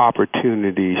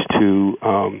opportunities to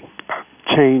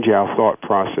change our thought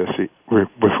process with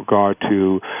regard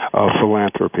to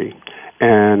philanthropy.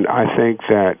 And I think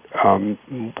that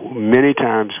many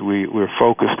times we're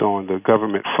focused on the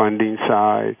government funding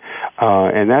side,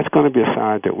 and that's going to be a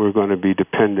side that we're going to be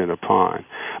dependent upon.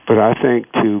 But I think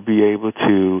to be able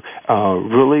to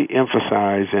really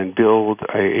emphasize and build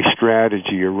a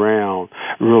strategy around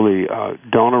really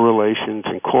donor relations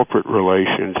and corporate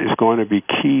relations is going to be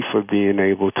key for being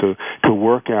able to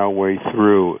work our way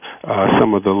through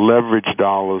some of the leverage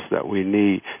dollars that we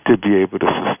need to be able to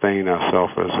sustain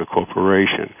ourselves as a corporation.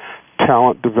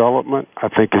 Talent development, I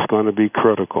think, is going to be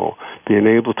critical. Being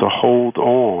able to hold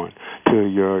on to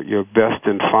your best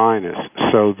and finest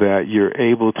so that you're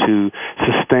able to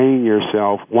sustain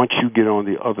yourself once you get on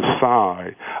the other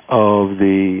side of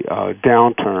the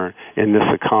downturn in this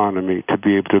economy to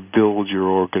be able to build your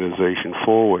organization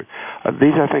forward.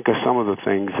 These, I think, are some of the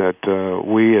things that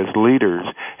we as leaders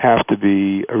have to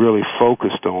be really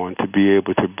focused on to be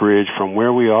able to bridge from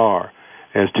where we are,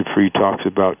 as Dupree talks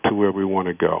about, to where we want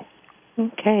to go.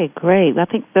 Okay, great. I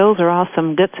think those are all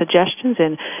some good suggestions,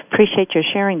 and appreciate your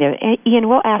sharing them. Ian,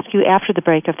 we'll ask you after the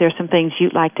break if there's some things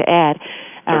you'd like to add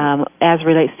as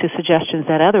relates to suggestions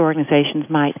that other organizations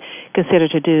might consider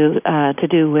to do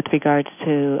with regards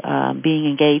to being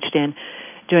engaged in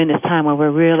during this time where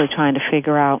we're really trying to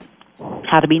figure out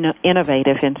how to be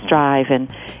innovative and strive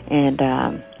and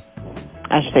I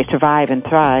should say survive and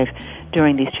thrive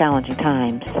during these challenging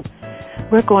times.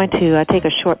 We're going to take a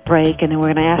short break, and then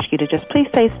we're going to ask you to just please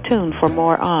stay tuned for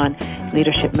more on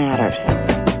Leadership Matters.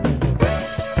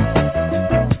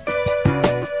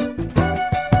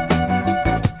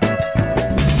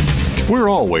 We're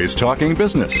always talking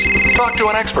business. Talk to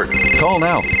an expert. Call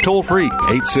now, toll free,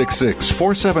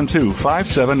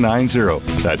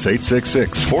 866-472-5790. That's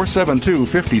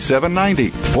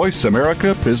 866-472-5790. Voice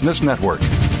America Business Network.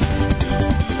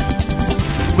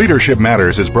 Leadership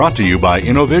Matters is brought to you by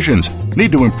InnoVisions.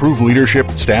 Need to improve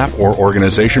leadership, staff, or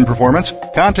organization performance?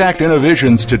 Contact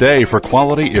InnoVisions today for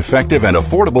quality, effective, and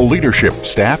affordable leadership,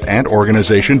 staff, and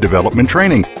organization development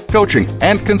training, coaching,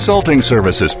 and consulting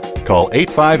services. Call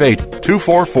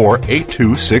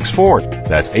 858-244-8264.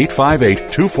 That's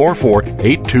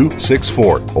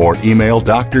 858-244-8264. Or email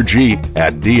Dr. G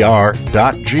at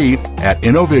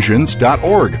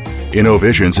dr.g@innovisions.org.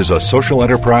 InnoVisions is a social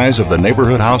enterprise of the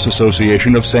Neighborhood House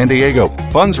Association of San Diego.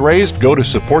 Funds raised go to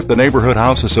support the Neighborhood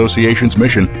House Association's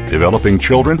mission, developing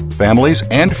children, families,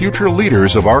 and future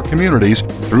leaders of our communities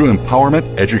through empowerment,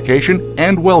 education,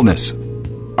 and wellness.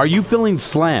 Are you feeling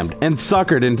slammed and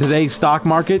suckered in today's stock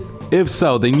market? If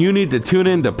so, then you need to tune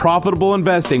in to Profitable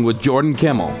Investing with Jordan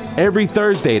Kimmel. Every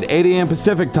Thursday at 8 a.m.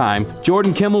 Pacific Time,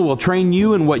 Jordan Kimmel will train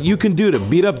you in what you can do to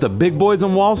beat up the big boys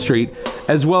on Wall Street,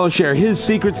 as well as share his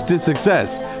secrets to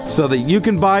success so that you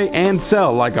can buy and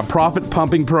sell like a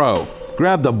profit-pumping pro.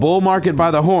 Grab the bull market by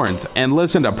the horns and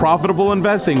listen to Profitable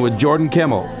Investing with Jordan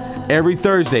Kimmel. Every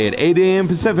Thursday at 8 a.m.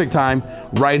 Pacific Time,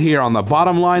 right here on the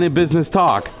Bottom Line in Business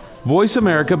Talk, Voice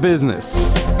America Business.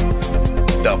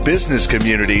 The business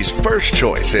community's first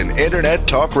choice in Internet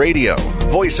Talk Radio.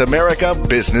 Voice America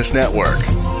Business Network.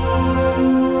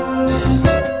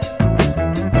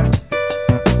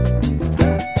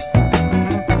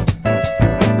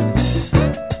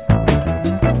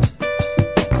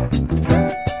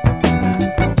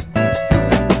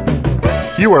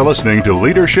 You are listening to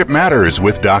Leadership Matters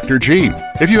with Dr. G.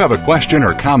 If you have a question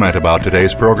or comment about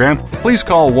today's program, please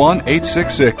call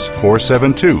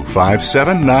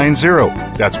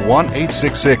 1-866-472-5790. That's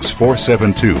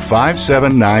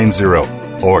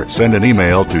 1-866-472-5790. Or send an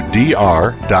email to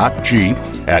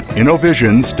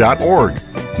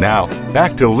dr.g@innovisions.org. Now,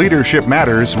 back to Leadership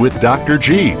Matters with Dr.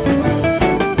 G.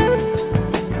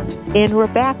 And we're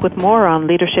back with more on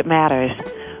Leadership Matters.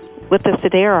 With us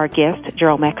today are our guest,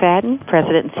 Gerald McFadden,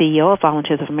 President and CEO of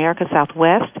Volunteers of America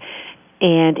Southwest,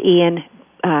 and Ian,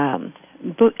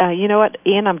 you know what,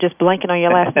 Ian, I'm just blanking on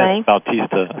your last name.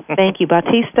 Bautista. Thank you,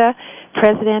 Bautista,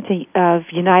 President of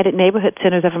United Neighborhood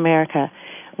Centers of America.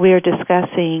 We are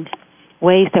discussing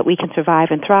ways that we can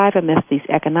survive and thrive amidst these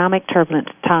economic turbulent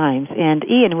times. And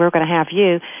Ian, we're going to have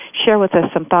you share with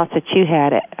us some thoughts that you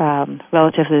had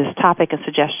relative to this topic and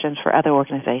suggestions for other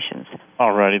organizations.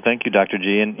 All righty. Thank you, Dr.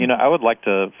 G. And, I would like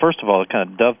to, first of all, kind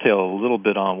of dovetail a little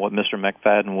bit on what Mr.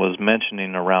 McFadden was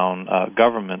mentioning around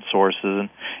government sources. And,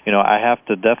 I have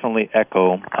to definitely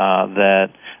echo that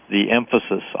the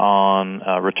emphasis on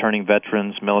returning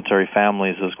veterans, military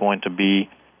families is going to be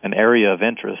an area of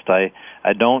interest. I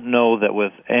don't know that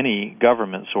with any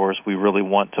government source we really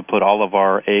want to put all of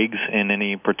our eggs in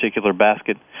any particular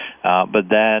basket, but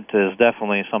that is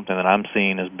definitely something that I'm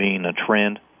seeing as being a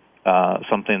trend,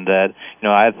 something that,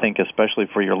 I think especially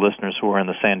for your listeners who are in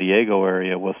the San Diego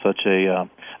area with such a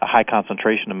high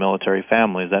concentration of military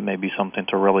families, that may be something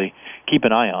to really keep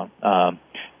an eye on.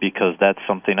 Because that's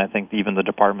something I think even the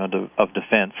Department of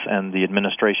Defense and the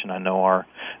administration I know are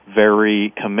very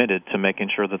committed to making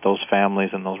sure that those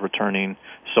families and those returning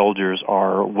soldiers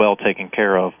are well taken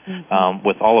care of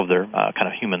with all of their kind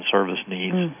of human service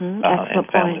needs and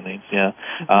family needs. Yeah,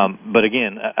 but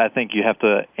again, I think you have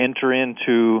to enter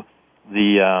into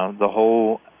the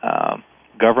whole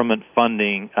government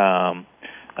funding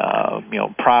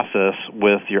process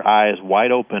with your eyes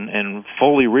wide open and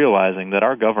fully realizing that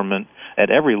our government at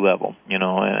every level,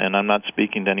 and I'm not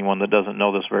speaking to anyone that doesn't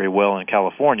know this very well in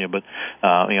California, but,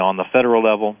 on the federal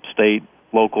level, state,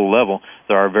 local level,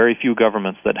 there are very few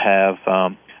governments that have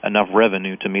enough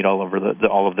revenue to meet all of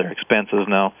their expenses.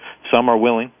 Now, some are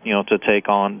willing, to take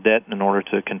on debt in order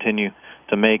to continue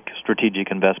to make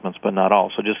strategic investments, but not all.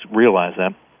 So just realize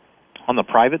that. On the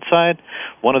private side,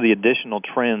 one of the additional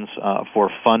trends for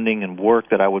funding and work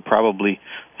that I would probably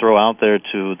throw out there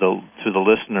to the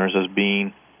listeners as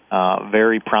being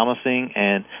very promising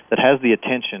and that has the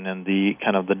attention and the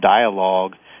kind of the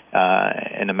dialogue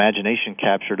and imagination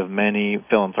captured of many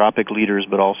philanthropic leaders,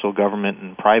 but also government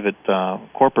and private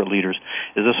corporate leaders,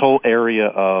 is this whole area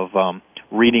of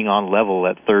reading on level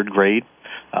at third grade.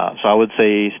 So I would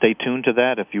say stay tuned to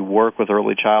that. If you work with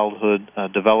early childhood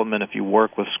development, if you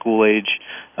work with school-age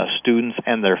students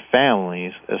and their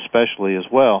families especially as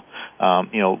well,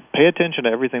 pay attention to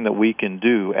everything that we can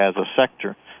do as a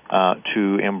sector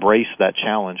to embrace that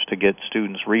challenge to get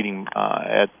students reading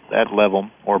at level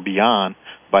or beyond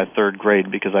by third grade,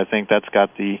 because I think that's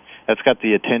got the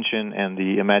attention and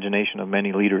the imagination of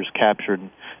many leaders captured.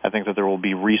 I think that there will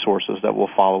be resources that will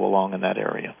follow along in that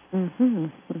area.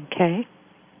 Okay.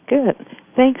 Good.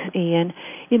 Thanks, Ian.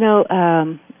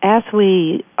 As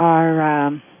we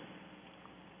are,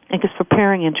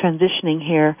 preparing and transitioning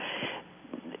here,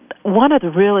 one of the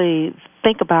really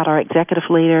think about our executive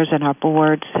leaders and our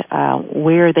boards,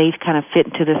 where they kind of fit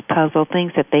into this puzzle,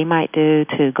 things that they might do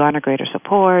to garner greater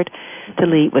support, to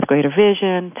lead with greater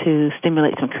vision, to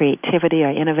stimulate some creativity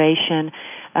or innovation.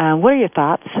 What are your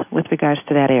thoughts with regards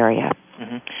to that area?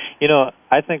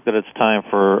 I think that it's time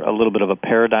for a little bit of a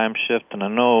paradigm shift, and I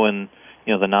know in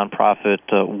the nonprofit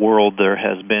world there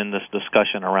has been this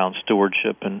discussion around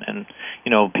stewardship, and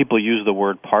people use the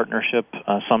word partnership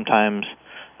sometimes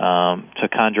to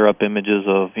conjure up images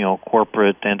of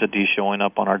corporate entities showing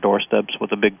up on our doorsteps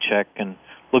with a big check and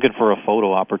looking for a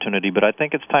photo opportunity. But I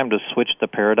think it's time to switch the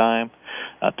paradigm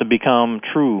to become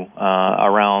true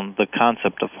around the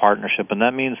concept of partnership, and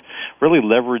that means really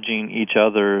leveraging each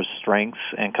other's strengths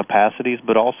and capacities,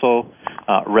 but also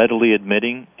readily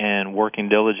admitting and working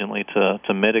diligently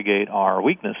to mitigate our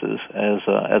weaknesses as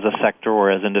a sector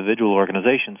or as individual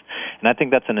organizations. And I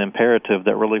think that's an imperative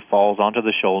that really falls onto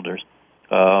the shoulders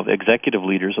of executive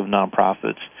leaders of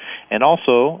nonprofits, and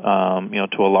also,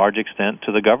 to a large extent,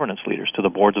 to the governance leaders, to the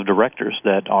boards of directors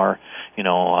that are,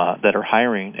 that are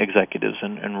hiring executives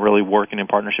and really working in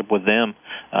partnership with them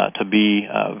to be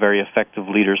very effective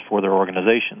leaders for their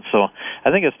organizations. So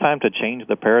I think it's time to change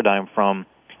the paradigm from,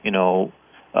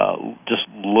 just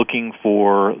looking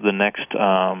for the next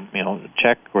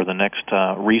check or the next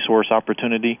resource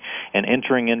opportunity, and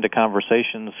entering into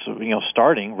conversations,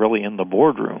 starting really in the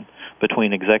boardroom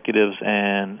between executives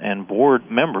and board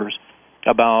members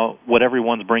about what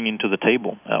everyone's bringing to the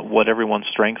table, what everyone's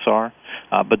strengths are,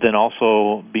 but then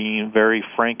also being very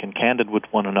frank and candid with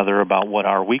one another about what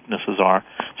our weaknesses are,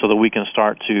 so that we can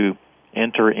start to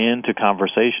enter into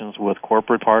conversations with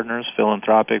corporate partners,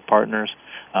 philanthropic partners,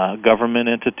 government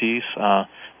entities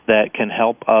that can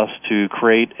help us to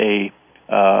create a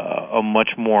much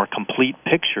more complete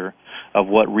picture of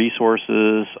what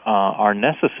resources are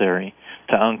necessary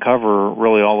to uncover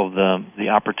really all of the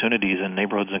opportunities in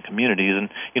neighborhoods and communities. And,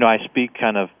 I speak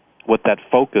kind of with that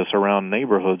focus around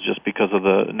neighborhoods just because of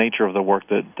the nature of the work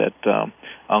that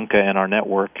UNCA and our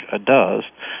network does.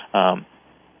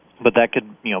 But that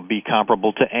could, be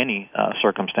comparable to any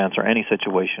circumstance or any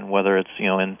situation, whether it's,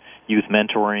 in youth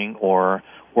mentoring or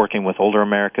working with older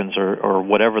Americans or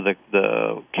whatever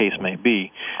the case may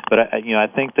be. But, I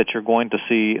think that you're going to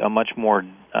see a much more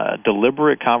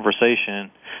deliberate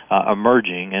conversation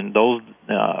emerging, and those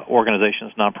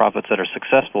organizations, nonprofits that are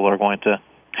successful are going to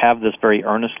have this very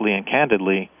earnestly and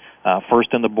candidly, first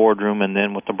in the boardroom and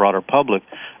then with the broader public,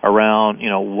 around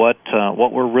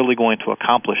what we're really going to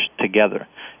accomplish together.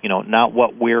 Not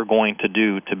what we're going to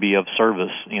do to be of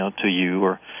service, to you,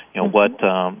 or what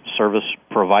service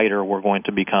provider we're going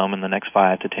to become in the next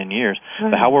 5 to 10 years,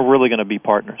 but how we're really going to be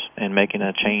partners in making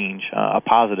a change, a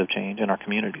positive change in our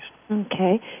communities.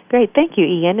 Okay, great. Thank you,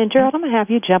 Ian. And Gerald, I'm going to have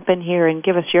you jump in here and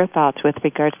give us your thoughts with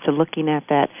regards to looking at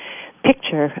that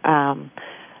picture,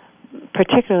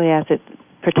 particularly as it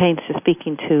pertains to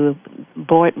speaking to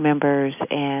board members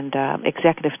and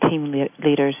executive team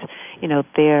leaders.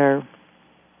 Their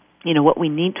what we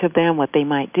need of them, what they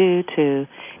might do to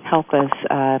help us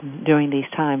during these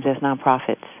times as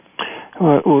nonprofits.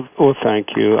 Well, thank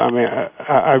you. I mean,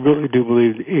 I really do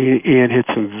believe Ian hit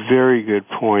some very good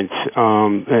points,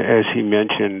 as he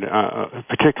mentioned,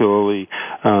 particularly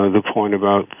the point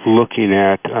about looking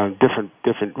at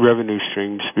different revenue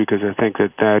streams, because I think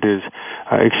that is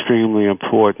extremely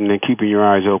important, and keeping your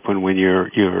eyes open when you're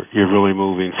really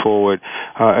moving forward.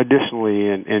 Additionally,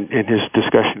 in his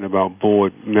discussion about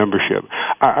board membership,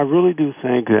 I really do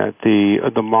think that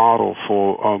the model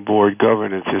for board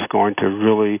governance is going to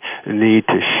really need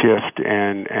to shift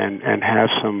and have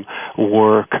some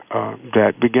work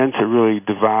that begins to really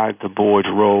divide the board's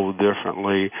role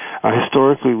differently.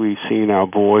 Historically, we've seen our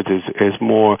boards as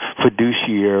more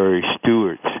fiduciary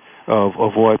stewards of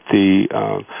what the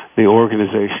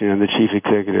organization and the chief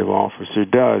executive officer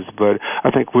does. But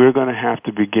I think we're going to have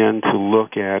to begin to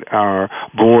look at our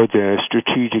boards as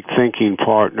strategic thinking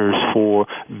partners for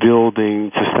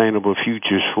building sustainable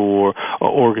futures for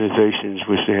organizations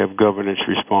which they have governance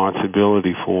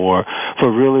responsibility for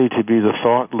really to be the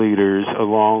thought leaders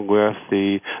along with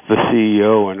the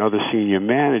CEO and other senior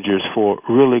managers for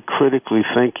really critically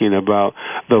thinking about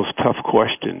those tough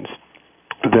questions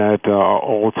that are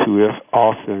all too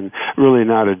often really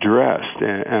not addressed.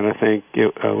 And I think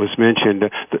it was mentioned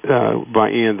by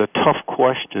Ian, the tough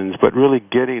questions, but really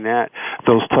getting at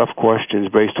those tough questions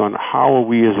based on how are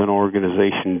we as an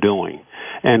organization doing,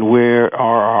 and where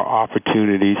are our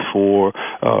opportunities for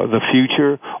the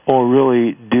future, or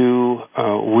really do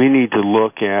we need to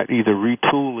look at either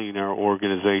retooling our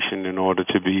organization in order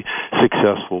to be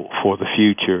successful for the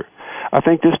future. I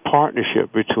think this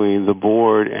partnership between the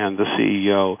board and the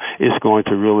CEO is going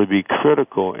to really be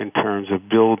critical in terms of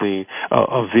building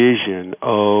a vision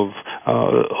of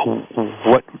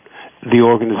what the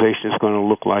organization is going to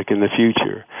look like in the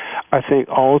future. I think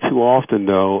all too often,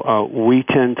 though, we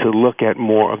tend to look at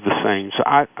more of the same. So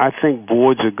I think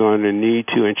boards are going to need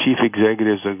to, and chief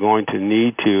executives are going to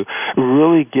need to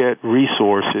really get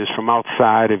resources from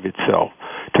outside of itself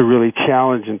to really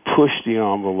challenge and push the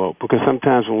envelope, because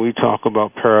sometimes when we talk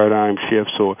about paradigm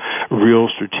shifts or real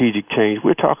strategic change,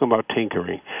 we're talking about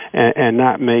tinkering and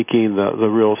not making the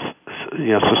real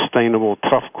sustainable,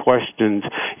 tough questions,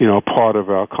 part of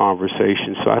our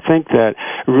conversation. So I think that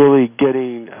really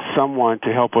getting someone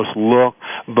to help us look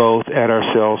both at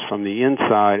ourselves from the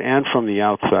inside and from the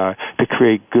outside to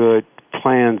create good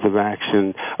plans of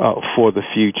action for the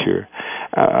future.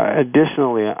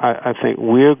 Additionally, I think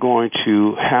we're going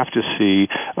to have to see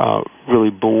really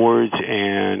boards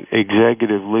and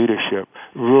executive leadership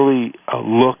really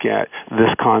look at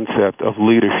this concept of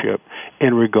leadership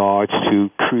in regards to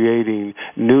creating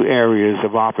new areas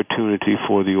of opportunity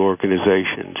for the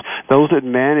organizations. Those that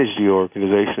manage the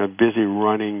organization are busy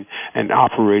running and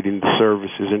operating the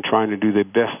services and trying to do the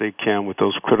best they can with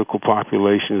those critical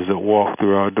populations that walk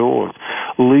through our doors.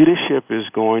 Leadership is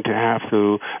going to have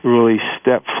to really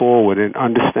step forward and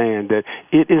understand that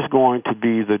it is going to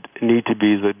need to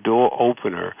be the door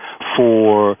opener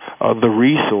for the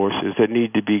resources that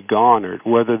need to be garnered,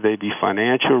 whether they be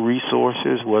financial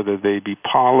resources, whether they be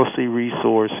policy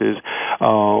resources,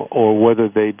 or whether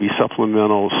they be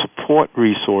supplemental support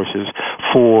resources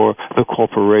for the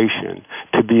corporation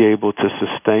to be able to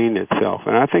sustain itself.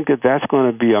 And I think that that's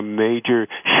going to be a major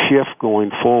shift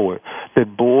going forward,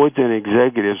 that boards and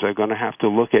executives are going to have to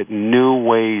look at new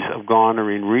ways of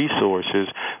garnering resources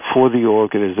for the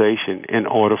organization in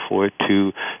order for it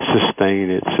to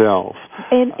sustain itself.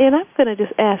 And I'm going to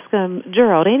just ask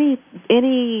Gerald,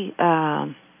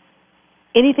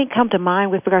 anything come to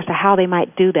mind with regards to how they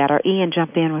might do that, or Ian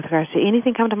jump in with regards to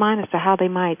anything come to mind as to how they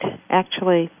might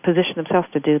actually position themselves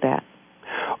to do that?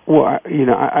 Well,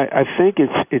 I think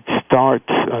it starts,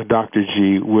 Dr.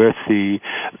 G, with the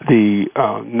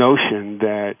notion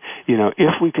that,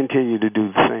 if we continue to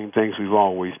do the same things we've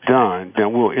always done,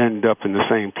 then we'll end up in the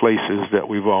same places that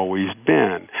we've always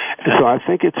been. And so I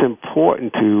think it's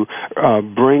important to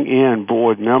bring in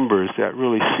board members that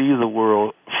really see the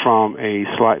world from a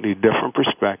slightly different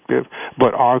perspective,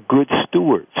 but are good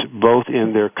stewards, both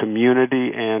in their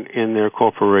community and in their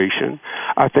corporation.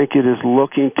 I think it is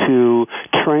looking to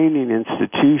training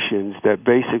institutions that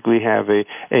basically have a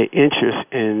interest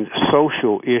in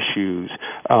social issues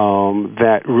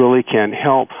that really can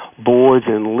help boards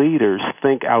and leaders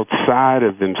think outside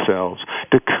of themselves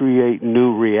to create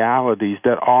new realities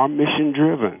that are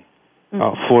mission-driven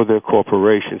for their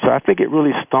corporation. So I think it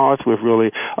really starts with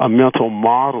really a mental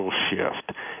model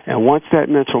shift. And once that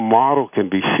mental model can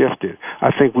be shifted,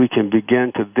 I think we can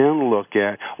begin to then look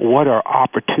at what are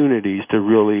opportunities to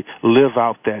really live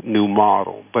out that new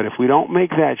model. But if we don't make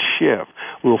that shift,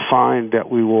 we'll find that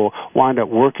we will wind up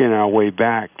working our way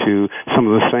back to some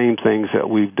of the same things that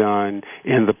we've done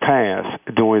in the past,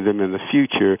 doing them in the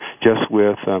future, just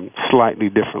with slightly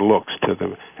different looks to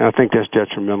them. And I think that's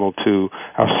detrimental to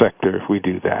our sector if we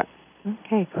do that.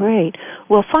 Okay, great.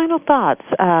 Well, final thoughts.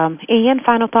 Ian,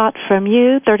 final thought from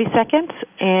you, 30 seconds.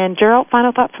 And Gerald,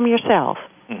 final thought from yourself.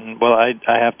 Mm-hmm. Well, I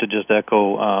have to just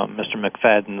echo Mr.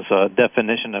 McFadden's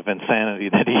definition of insanity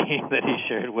that he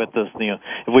shared with us.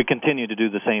 If we continue to do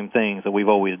the same things that we've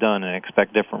always done and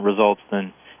expect different results,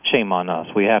 then shame on us.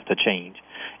 We have to change.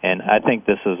 And I think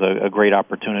this is a great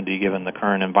opportunity given the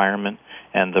current environment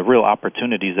and the real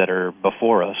opportunities that are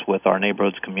before us with our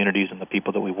neighborhoods, communities, and the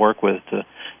people that we work with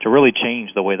to really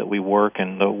change the way that we work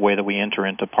and the way that we enter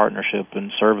into partnership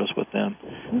and service with them.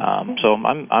 So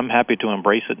I'm happy to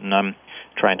embrace it, and I'm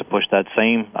trying to push that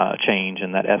same change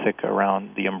and that ethic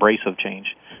around the embrace of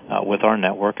change with our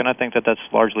network, and I think that that's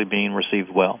largely being received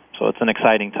well. So it's an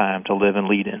exciting time to live and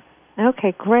lead in.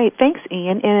 Okay, great. Thanks,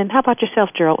 Ian. And how about yourself,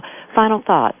 Gerald? Final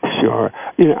thought. Sure.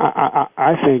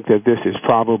 I think that this is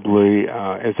probably,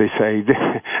 as they say,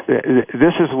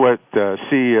 this is what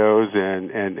CEOs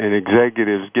and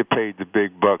executives get paid the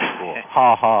big bucks for.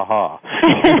 Ha, ha, ha.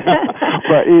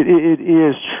 But it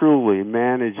is truly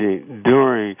managing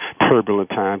during turbulent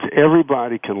times.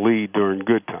 Everybody can lead during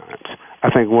good times. I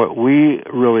think what we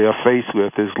really are faced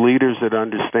with is leaders that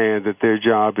understand that their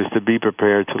job is to be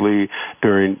prepared to lead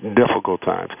during difficult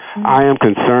times. Mm-hmm. I am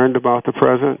concerned about the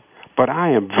present, but I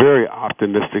am very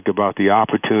optimistic about the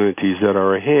opportunities that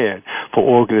are ahead for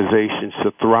organizations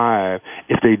to thrive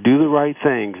if they do the right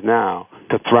things now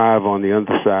to thrive on the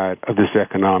other side of this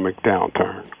economic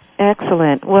downturn.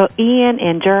 Excellent. Well, Ian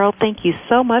and Gerald, thank you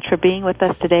so much for being with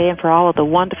us today and for all of the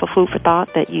wonderful food for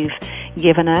thought that you've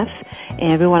given us.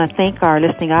 And we want to thank our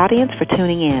listening audience for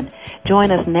tuning in. Join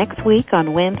us next week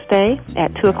on Wednesday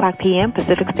at 2 o'clock p.m.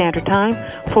 Pacific Standard Time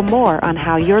for more on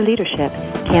how your leadership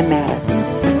can matter.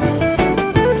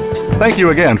 Thank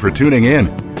you again for tuning in.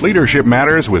 Leadership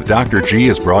Matters with Dr. G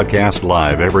is broadcast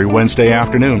live every Wednesday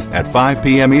afternoon at 5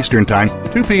 p.m. Eastern Time,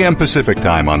 2 p.m. Pacific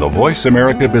Time on the Voice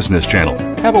America Business Channel.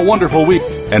 Have a wonderful week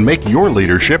and make your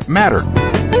leadership matter.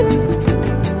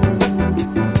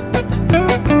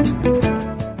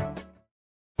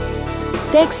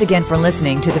 Thanks again for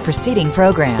listening to the preceding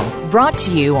program brought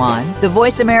to you on the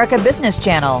Voice America Business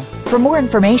Channel. For more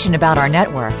information about our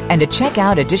network and to check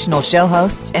out additional show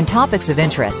hosts and topics of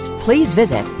interest, please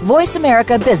visit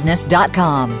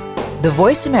voiceamericabusiness.com. The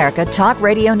Voice America Talk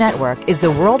Radio Network is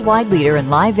the worldwide leader in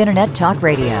live Internet talk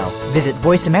radio. Visit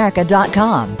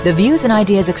voiceamerica.com. The views and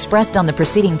ideas expressed on the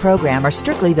preceding program are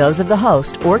strictly those of the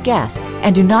host or guests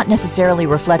and do not necessarily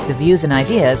reflect the views and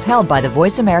ideas held by the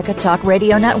Voice America Talk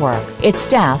Radio Network, its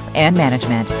staff, and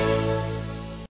management.